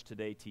church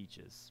today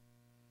teaches.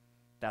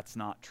 That's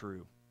not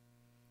true.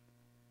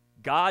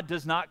 God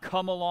does not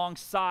come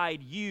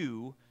alongside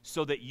you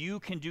so that you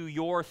can do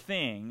your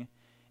thing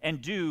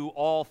and do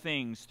all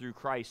things through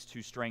Christ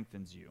who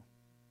strengthens you.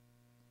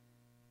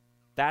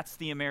 That's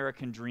the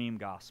American dream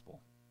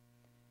gospel.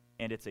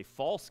 And it's a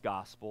false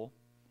gospel,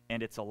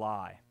 and it's a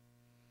lie.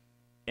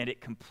 And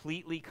it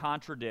completely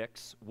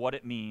contradicts what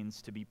it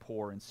means to be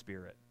poor in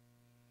spirit.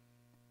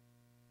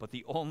 But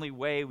the only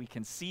way we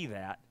can see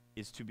that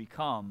is to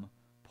become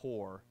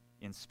poor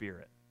in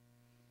spirit.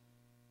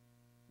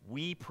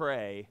 We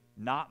pray,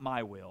 "Not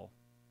my will,"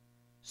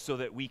 so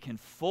that we can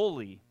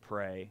fully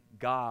pray,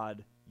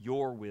 "God,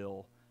 your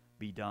will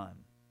be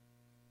done."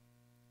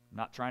 I'm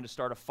not trying to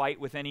start a fight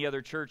with any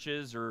other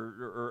churches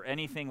or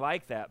anything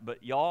like that,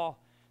 but y'all,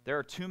 there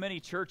are too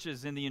many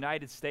churches in the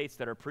United States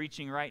that are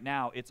preaching right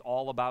now, it's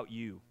all about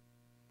you.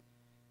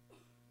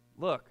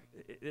 Look,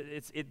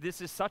 this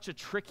is such a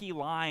tricky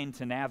line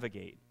to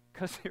navigate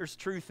because there's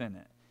truth in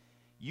it.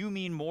 You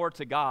mean more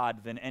to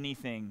God than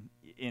anything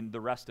in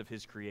the rest of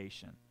his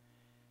creation.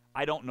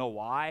 I don't know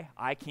why.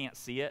 I can't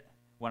see it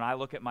when I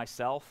look at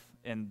myself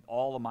and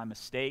all of my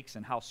mistakes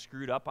and how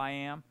screwed up I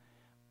am.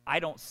 I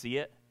don't see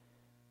it.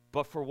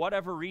 But for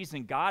whatever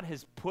reason, God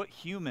has put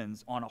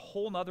humans on a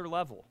whole nother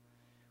level.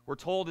 We're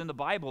told in the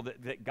Bible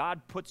that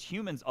God puts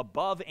humans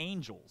above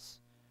angels,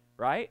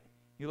 right?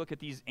 You look at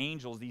these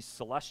angels, these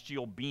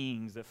celestial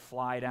beings that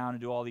fly down and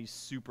do all these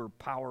super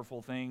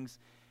powerful things,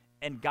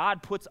 and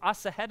God puts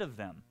us ahead of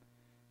them.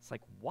 It's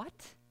like,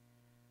 what?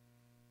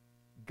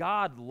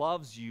 God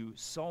loves you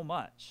so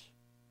much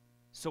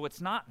So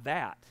it's not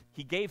that.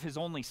 He gave his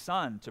only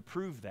son to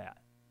prove that.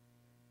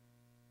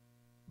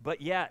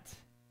 But yet,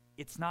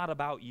 it's not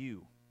about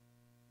you.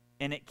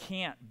 And it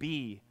can't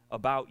be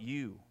about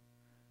you.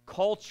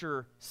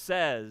 Culture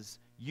says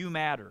you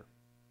matter.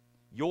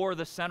 You're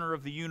the center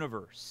of the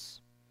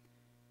universe.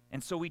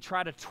 And so we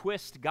try to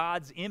twist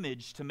God's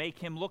image to make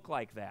him look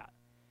like that.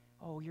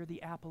 Oh, you're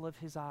the apple of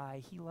his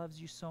eye. He loves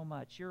you so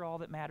much. You're all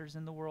that matters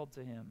in the world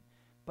to him.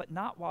 But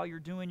not while you're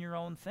doing your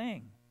own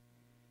thing.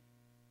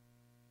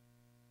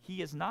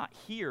 He is not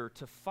here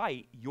to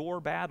fight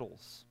your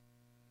battles.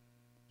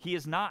 He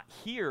is not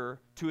here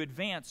to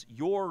advance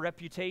your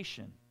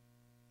reputation.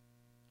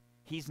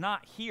 He's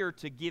not here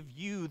to give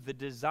you the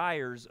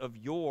desires of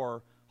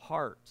your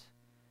heart.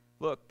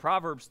 Look,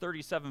 Proverbs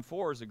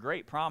 37:4 is a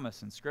great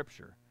promise in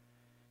Scripture.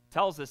 It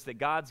tells us that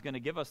God's going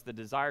to give us the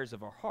desires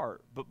of our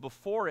heart. But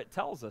before it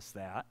tells us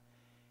that,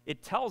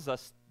 it tells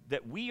us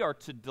that we are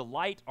to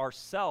delight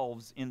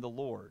ourselves in the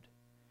Lord.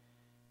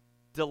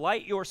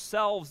 Delight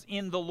yourselves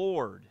in the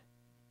Lord,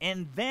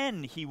 and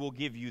then he will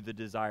give you the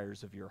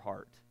desires of your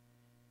heart.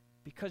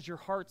 Because your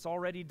heart's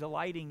already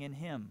delighting in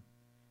him,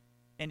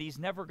 and he's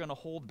never going to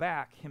hold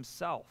back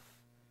himself.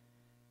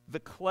 The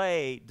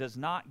clay does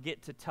not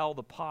get to tell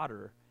the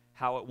potter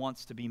how it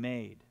wants to be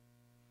made.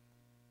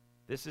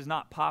 This is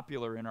not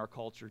popular in our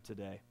culture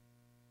today.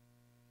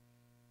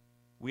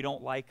 We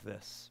don't like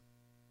this.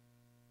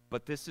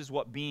 But this is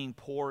what being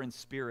poor in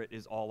spirit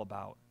is all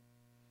about.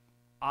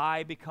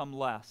 I become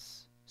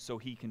less so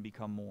he can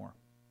become more.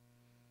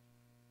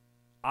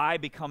 I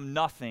become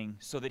nothing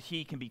so that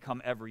he can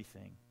become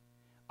everything.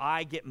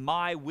 I get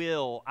my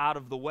will out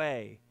of the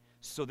way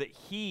so that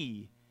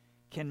he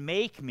can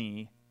make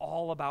me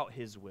all about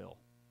his will,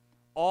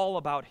 all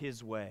about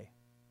his way.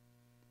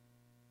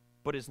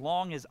 But as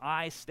long as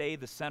I stay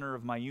the center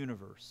of my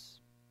universe,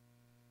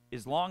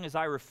 as long as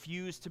I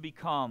refuse to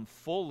become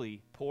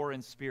fully poor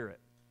in spirit,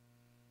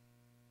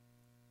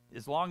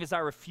 as long as I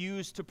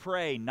refuse to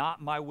pray,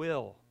 not my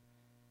will,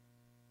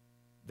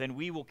 then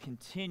we will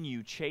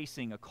continue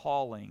chasing a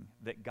calling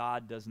that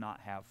God does not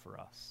have for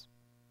us.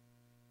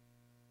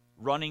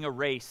 Running a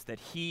race that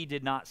he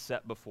did not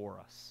set before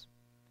us.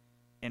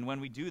 And when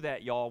we do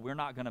that, y'all, we're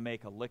not going to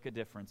make a lick of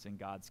difference in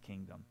God's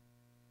kingdom.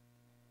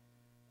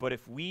 But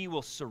if we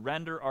will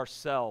surrender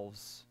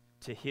ourselves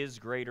to his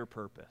greater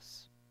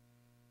purpose,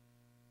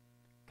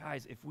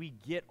 guys, if we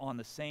get on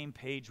the same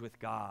page with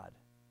God,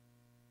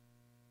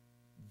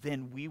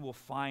 then we will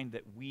find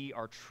that we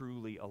are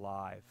truly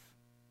alive.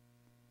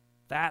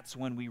 That's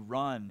when we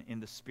run in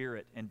the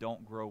Spirit and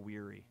don't grow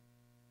weary.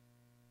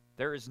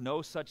 There is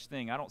no such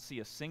thing. I don't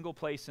see a single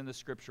place in the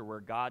Scripture where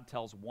God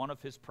tells one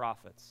of his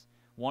prophets,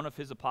 one of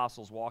his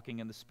apostles walking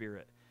in the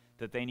Spirit,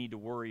 that they need to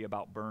worry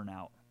about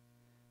burnout.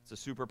 It's a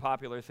super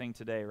popular thing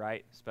today,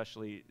 right?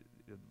 Especially,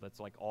 that's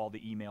like all the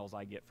emails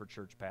I get for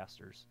church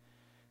pastors.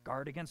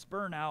 Guard against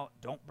burnout.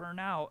 Don't burn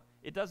out.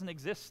 It doesn't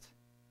exist.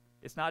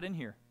 It's not in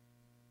here.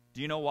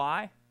 Do you know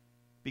why?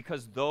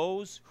 Because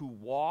those who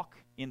walk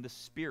in the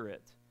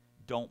Spirit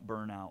don't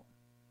burn out.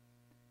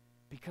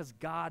 Because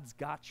God's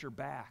got your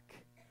back.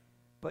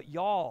 But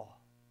y'all,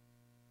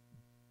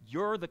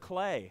 you're the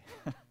clay.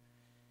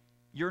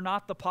 You're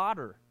not the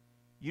potter.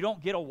 You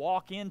don't get to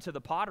walk into the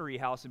pottery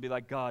house and be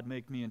like, God,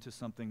 make me into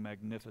something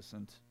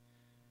magnificent.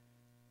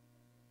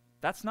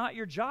 That's not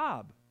your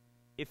job.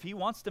 If he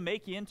wants to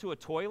make you into a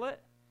toilet,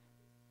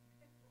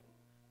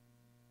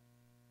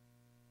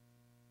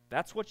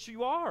 that's what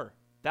you are.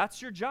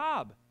 That's your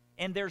job.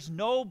 And there's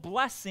no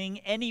blessing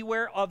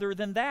anywhere other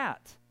than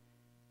that.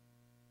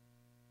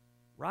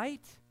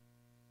 Right?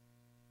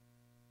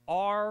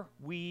 Are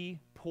we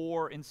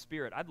poor in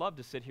spirit? I'd love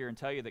to sit here and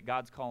tell you that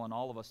God's calling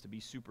all of us to be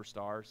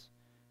superstars,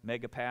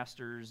 mega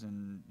pastors,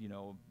 and,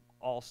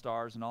 all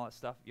stars and all that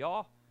stuff.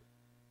 Y'all,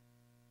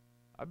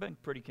 I've been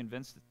pretty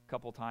convinced a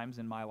couple times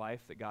in my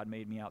life that God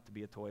made me out to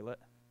be a toilet.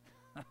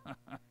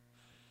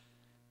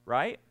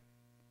 Right?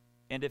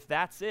 And if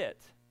that's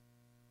it,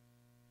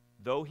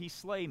 though he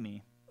slay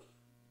me,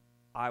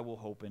 I will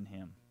hope in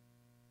him.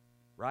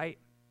 Right?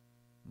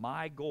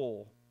 My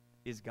goal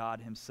is God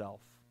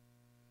himself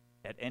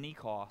at any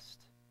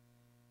cost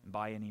and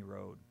by any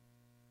road.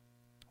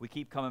 We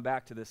keep coming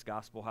back to this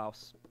gospel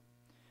house.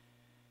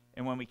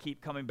 And when we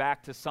keep coming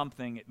back to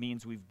something, it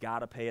means we've got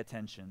to pay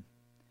attention,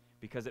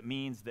 because it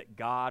means that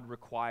God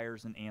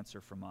requires an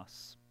answer from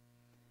us.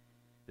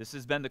 This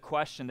has been the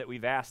question that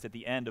we've asked at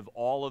the end of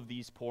all of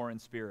these poor in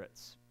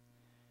spirits.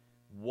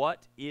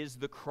 What is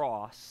the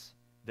cross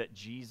that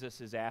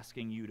Jesus is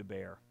asking you to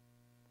bear?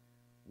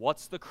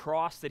 What's the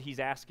cross that he's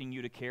asking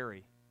you to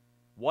carry?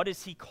 What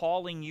is he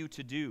calling you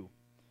to do?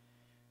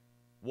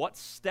 What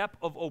step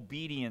of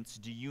obedience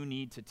do you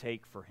need to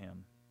take for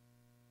him?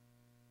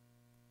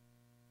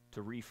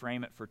 To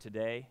reframe it for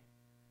today,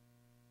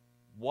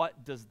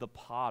 what does the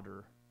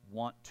potter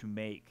want to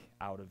make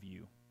out of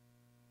you?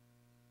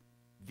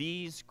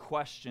 These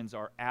questions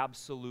are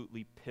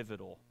absolutely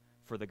pivotal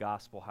for the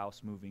Gospel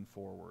House moving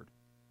forward.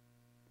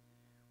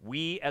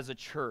 We as a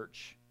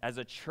church,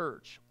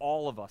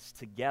 all of us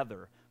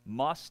together,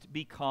 must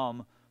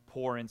become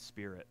poor in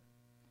spirit,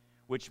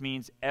 which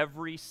means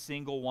every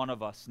single one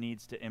of us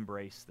needs to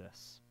embrace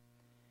this.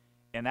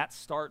 And that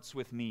starts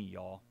with me,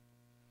 y'all.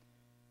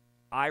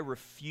 I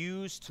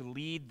refuse to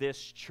lead this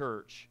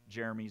church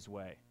Jeremy's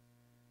way.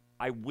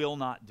 I will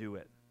not do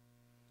it.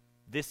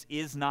 This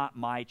is not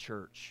my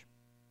church.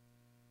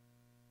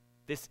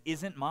 This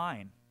isn't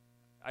mine.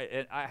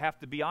 I have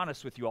to be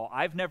honest with you all.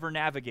 I've never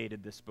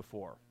navigated this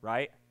before,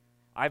 right?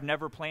 I've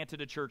never planted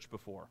a church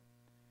before.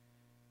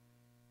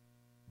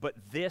 But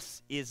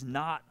this is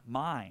not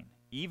mine.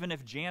 Even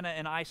if Jana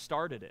and I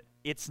started it,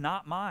 it's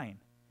not mine.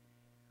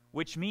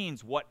 Which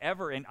means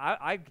whatever, and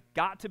I've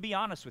got to be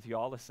honest with you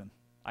all. Listen,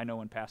 I know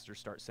when pastors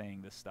start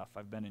saying this stuff.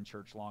 I've been in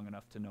church long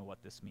enough to know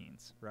what this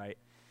means, right?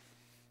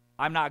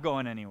 I'm not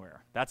going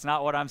anywhere. That's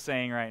not what I'm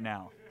saying right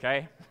now,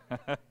 okay?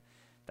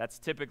 That's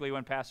typically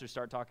when pastors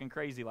start talking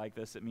crazy like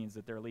this, it means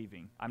that they're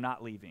leaving. I'm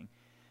not leaving.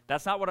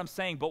 That's not what I'm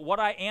saying. But what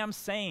I am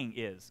saying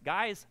is,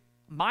 guys,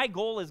 my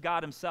goal is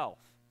God himself.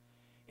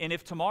 And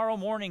if tomorrow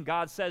morning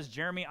God says,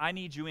 Jeremy, I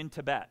need you in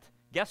Tibet,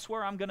 guess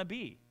where I'm going to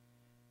be?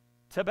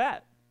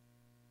 Tibet.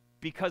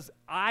 Because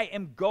I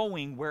am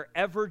going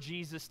wherever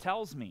Jesus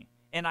tells me.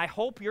 And I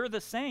hope you're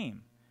the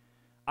same.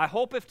 I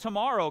hope if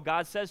tomorrow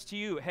God says to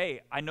you,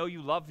 hey, I know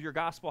you love your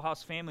Gospel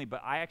House family,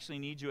 but I actually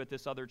need you at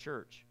this other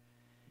church.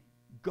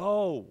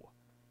 Go.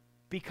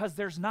 Because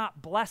there's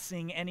not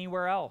blessing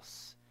anywhere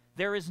else.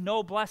 There is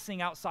no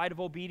blessing outside of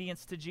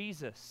obedience to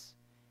Jesus.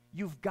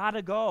 You've got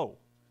to go.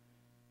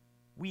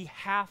 We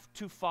have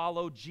to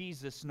follow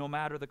Jesus no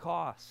matter the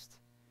cost.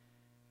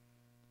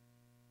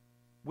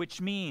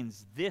 Which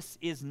means this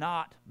is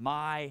not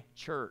my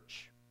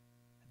church.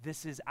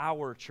 This is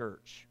our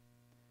church.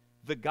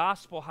 The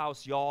Gospel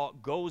House, y'all,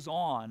 goes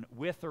on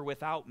with or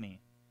without me.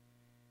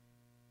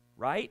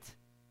 Right?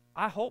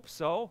 I hope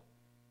so.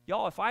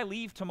 Y'all, if I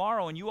leave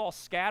tomorrow and you all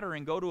scatter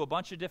and go to a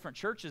bunch of different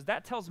churches,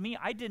 that tells me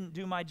I didn't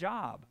do my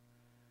job.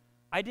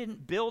 I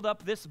didn't build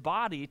up this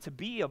body to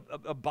be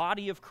a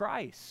body of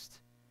Christ.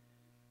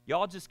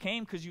 Y'all just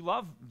came because you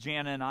love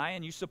Jana and I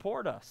and you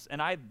support us.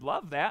 And I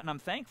love that and I'm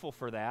thankful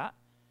for that.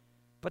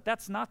 But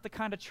that's not the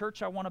kind of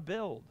church I want to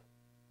build.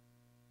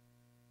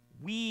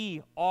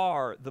 We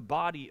are the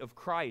body of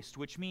Christ,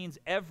 which means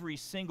every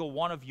single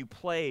one of you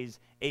plays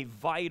a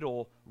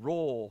vital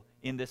role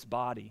in this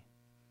body.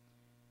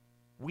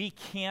 We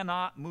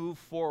cannot move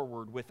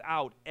forward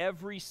without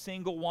every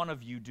single one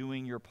of you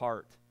doing your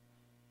part.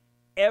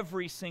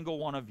 Every single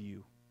one of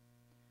you.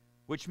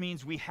 Which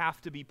means we have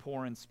to be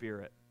poor in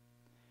spirit.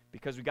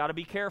 Because we got to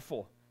be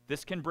careful.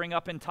 This can bring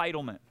up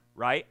entitlement,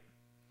 right?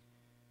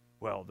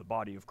 Well, the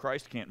body of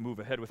Christ can't move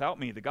ahead without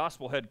me. The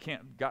gospel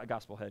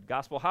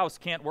house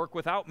can't work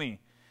without me.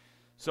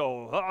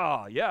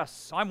 So,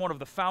 yes, I'm one of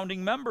the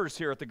founding members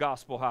here at the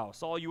Gospel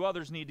House. All you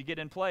others need to get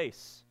in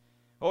place.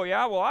 Oh,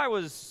 yeah, well, I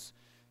was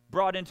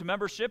brought into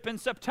membership in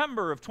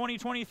September of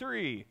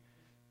 2023,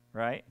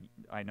 right?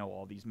 I know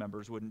all these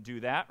members wouldn't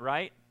do that,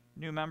 right?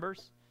 New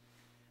members.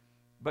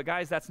 But,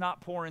 guys, that's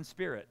not poor in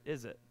spirit,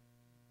 is it?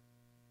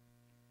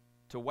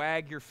 To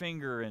wag your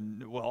finger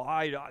and, well,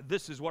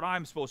 this is what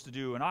I'm supposed to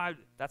do, and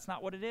that's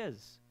not what it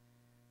is.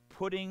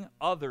 Putting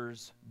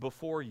others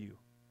before you.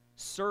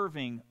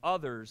 Serving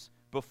others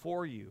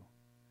before you.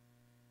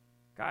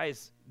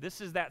 Guys, this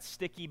is that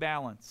sticky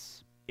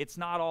balance. It's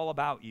not all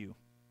about you.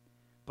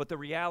 But the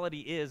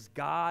reality is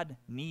God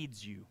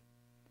needs you.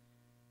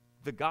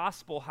 The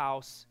Gospel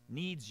House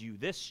needs you.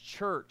 This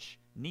church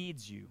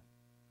needs you.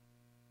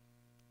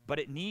 But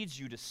it needs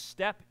you to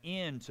step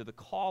into the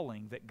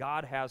calling that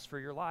God has for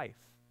your life.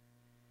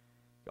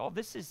 Y'all,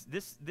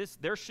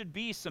 there should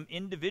be some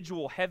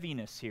individual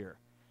heaviness here.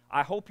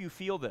 I hope you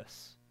feel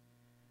this.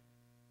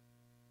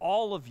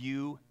 All of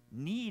you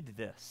need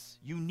this.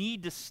 You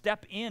need to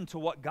step into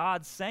what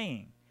God's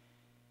saying.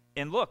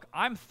 And look,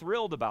 I'm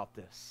thrilled about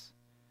this.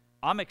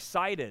 I'm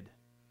excited.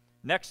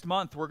 Next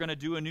month, we're going to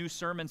do a new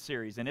sermon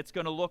series, and it's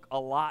going to look a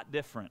lot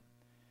different.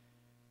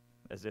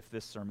 As if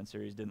this sermon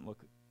series didn't look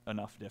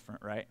enough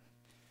different, right?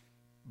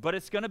 But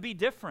it's going to be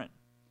different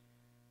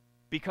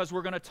because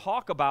we're going to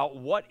talk about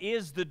what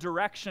is the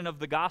direction of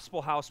the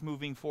Gospel House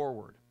moving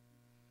forward.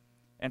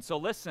 And so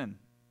listen,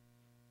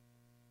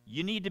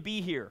 you need to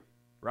be here,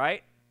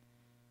 right?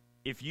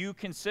 If you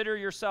consider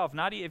yourself,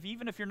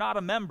 even if you're not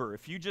a member,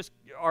 if you just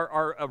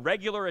are a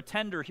regular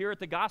attender here at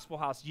the Gospel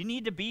House, you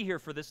need to be here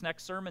for this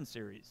next sermon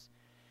series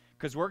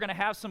because we're going to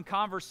have some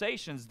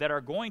conversations that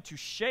are going to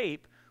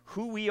shape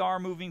who we are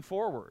moving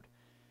forward.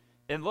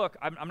 And look,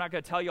 I'm not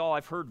going to tell you all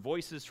I've heard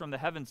voices from the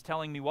heavens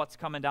telling me what's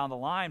coming down the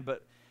line,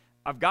 but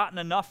I've gotten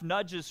enough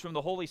nudges from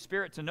the Holy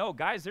Spirit to know,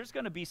 guys, there's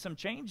going to be some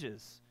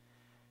changes.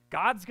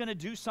 God's going to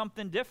do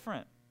something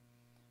different,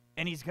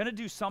 and he's going to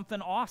do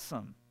something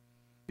awesome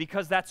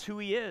because that's who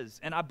he is.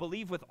 And I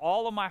believe with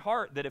all of my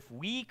heart that if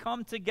we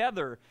come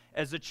together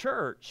as a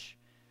church,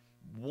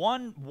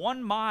 one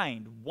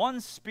mind, one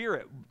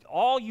spirit,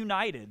 all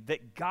united,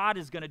 that God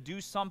is going to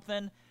do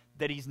something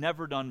that he's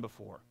never done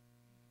before.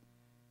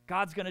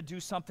 God's going to do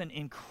something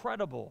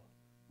incredible,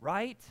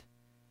 right?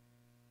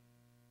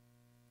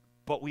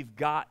 But we've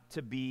got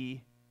to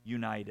be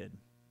united.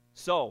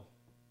 So,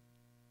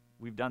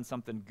 we've done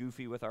something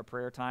goofy with our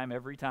prayer time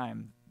every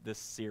time this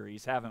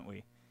series, haven't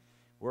we?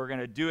 We're going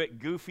to do it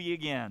goofy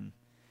again.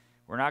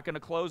 We're not going to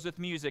close with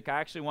music. I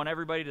actually want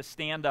everybody to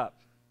stand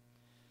up.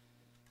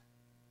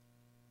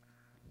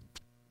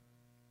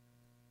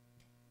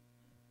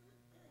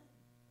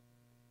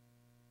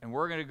 And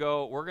we're going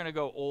to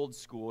go old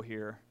school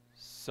here.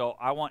 So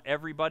I want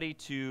everybody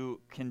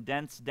to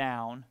condense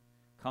down,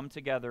 come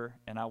together,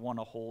 and I want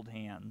to hold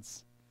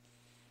hands.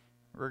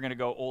 We're going to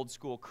go old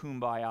school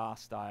Kumbaya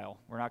style.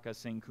 We're not going to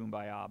sing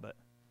Kumbaya, but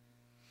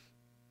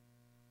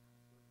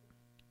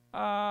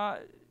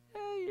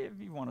if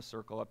you want to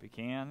circle up, you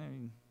can. I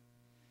mean,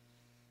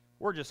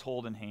 we're just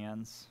holding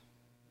hands.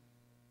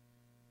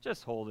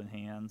 Just holding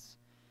hands.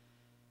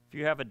 If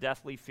you have a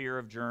deathly fear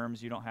of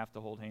germs, you don't have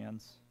to hold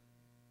hands.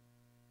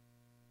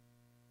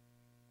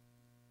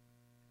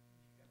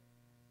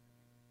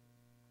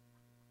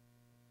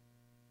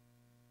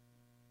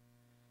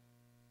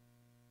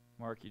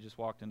 Mark, you just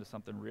walked into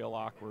something real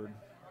awkward.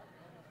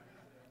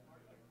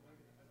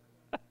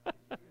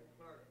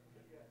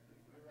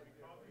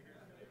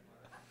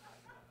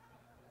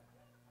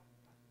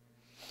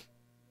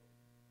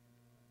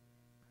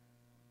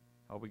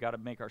 Oh, we got to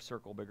make our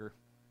circle bigger.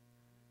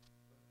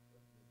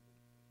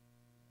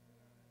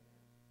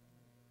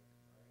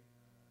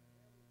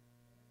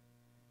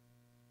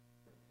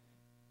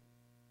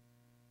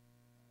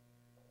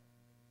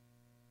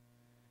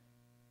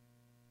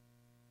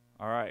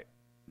 All right.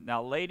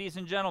 Now, ladies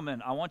and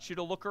gentlemen, I want you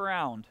to look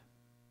around.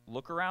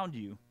 Look around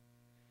you.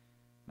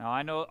 Now,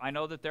 I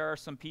know that there are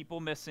some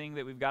people missing,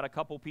 that we've got a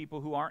couple people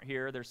who aren't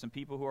here. There's some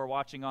people who are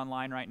watching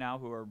online right now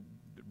who are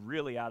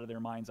really out of their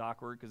minds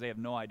awkward because they have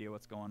no idea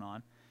what's going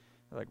on.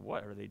 They're like,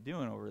 what are they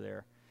doing over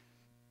there?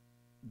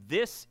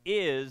 This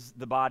is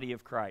the body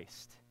of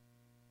Christ.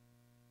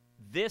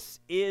 This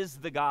is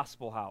the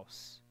gospel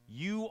house.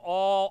 You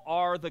all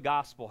are the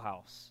gospel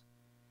house.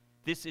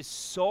 This is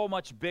so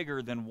much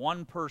bigger than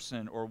one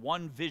person or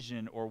one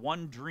vision or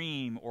one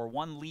dream or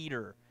one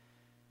leader.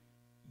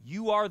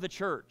 You are the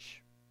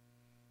church.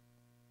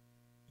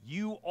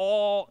 You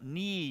all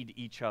need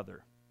each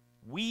other.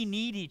 We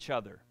need each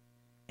other.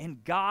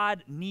 And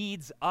God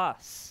needs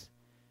us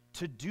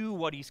to do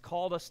what He's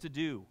called us to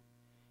do.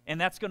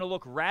 And that's going to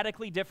look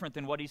radically different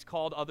than what He's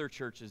called other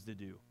churches to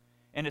do.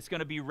 And it's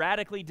going to be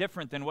radically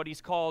different than what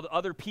He's called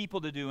other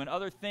people to do and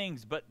other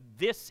things. But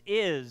this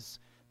is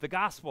the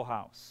gospel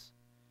house.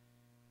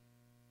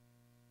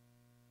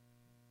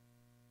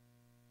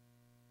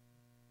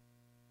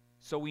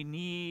 So we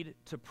need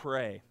to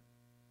pray.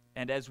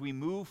 And as we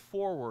move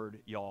forward,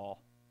 y'all,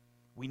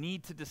 we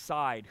need to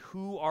decide,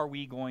 who are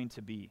we going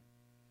to be?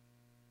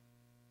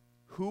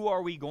 Who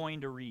are we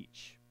going to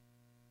reach?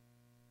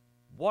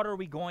 What are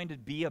we going to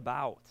be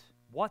about?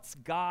 What's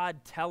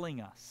God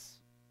telling us?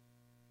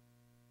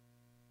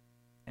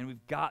 And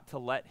we've got to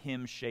let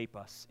Him shape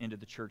us into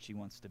the church He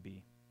wants to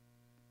be.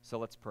 So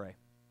let's pray.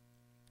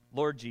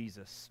 Lord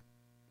Jesus,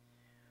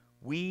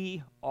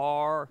 we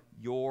are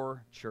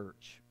your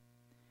church.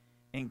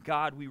 And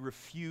God, we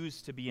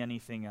refuse to be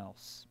anything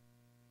else.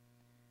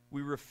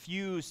 We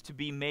refuse to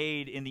be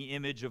made in the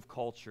image of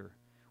culture.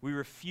 We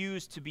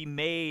refuse to be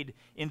made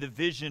in the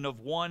vision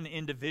of one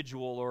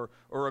individual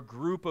or a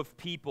group of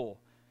people.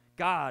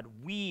 God,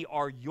 we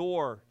are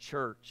your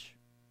church.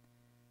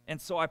 And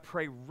so I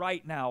pray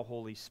right now,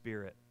 Holy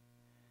Spirit,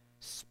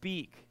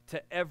 speak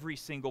to every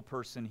single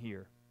person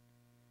here.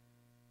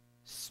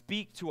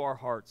 Speak to our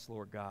hearts,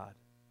 Lord God.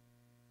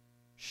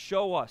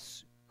 Show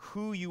us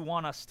who you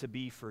want us to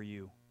be for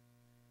you.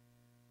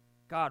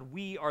 God,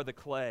 we are the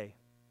clay,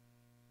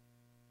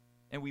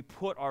 and we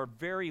put our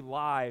very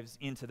lives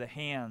into the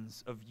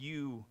hands of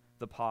you,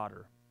 the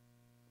potter.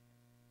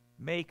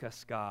 Make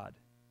us, God,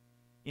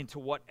 into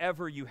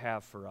whatever you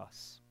have for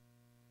us.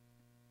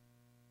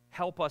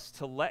 Help us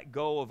to let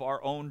go of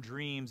our own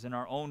dreams and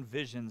our own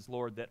visions,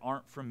 Lord, that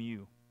aren't from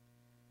you,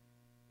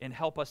 and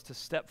help us to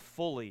step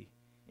fully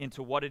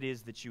into what it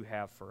is that you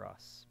have for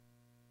us.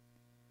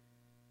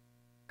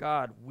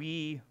 God,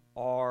 we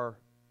are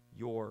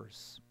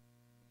yours.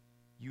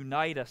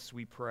 Unite us,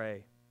 we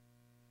pray.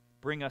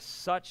 Bring us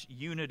such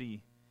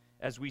unity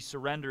as we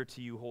surrender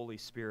to you, Holy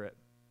Spirit.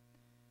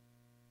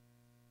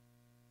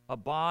 A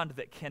bond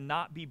that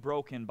cannot be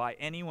broken by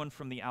anyone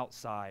from the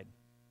outside,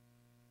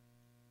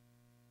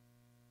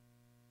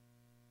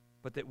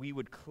 but that we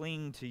would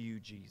cling to you,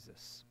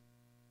 Jesus.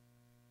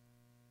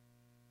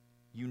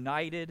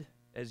 United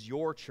as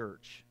your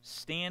church,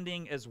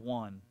 standing as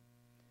one,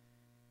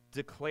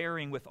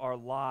 declaring with our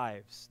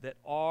lives that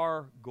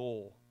our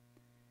goal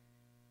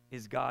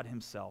is God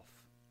Himself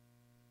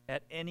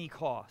at any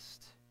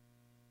cost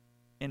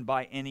and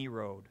by any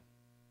road.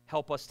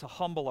 Help us to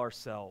humble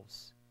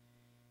ourselves,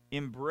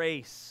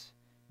 embrace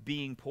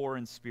being poor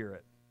in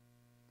spirit,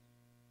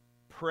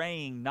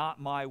 praying not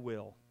my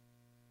will,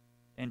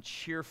 and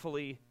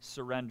cheerfully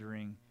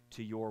surrendering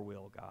to your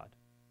will, God.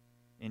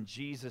 In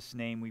Jesus'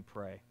 name we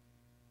pray.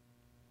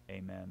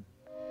 Amen.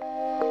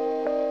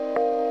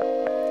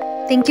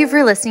 Thank you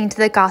for listening to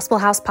the Gospel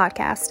House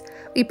podcast.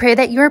 We pray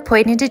that you are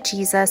pointed to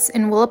Jesus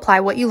and will apply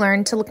what you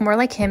learned to look more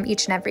like him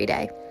each and every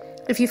day.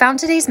 If you found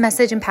today's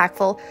message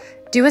impactful,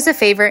 do us a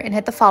favor and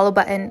hit the follow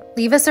button,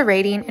 leave us a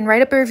rating, and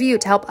write up a review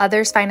to help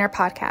others find our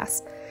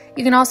podcast.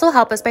 You can also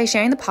help us by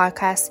sharing the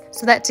podcast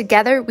so that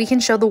together we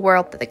can show the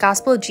world that the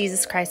gospel of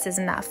Jesus Christ is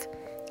enough.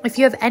 If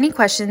you have any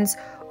questions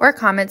or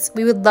comments,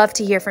 we would love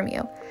to hear from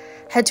you.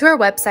 Head to our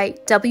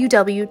website,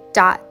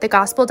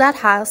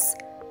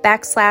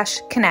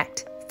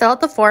 www.thegospel.house/connect. Fill out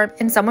the form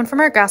and someone from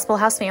our Gospel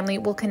House family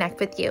will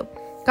connect with you.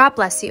 God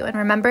bless you, and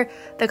remember,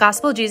 the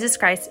gospel of Jesus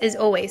Christ is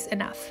always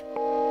enough.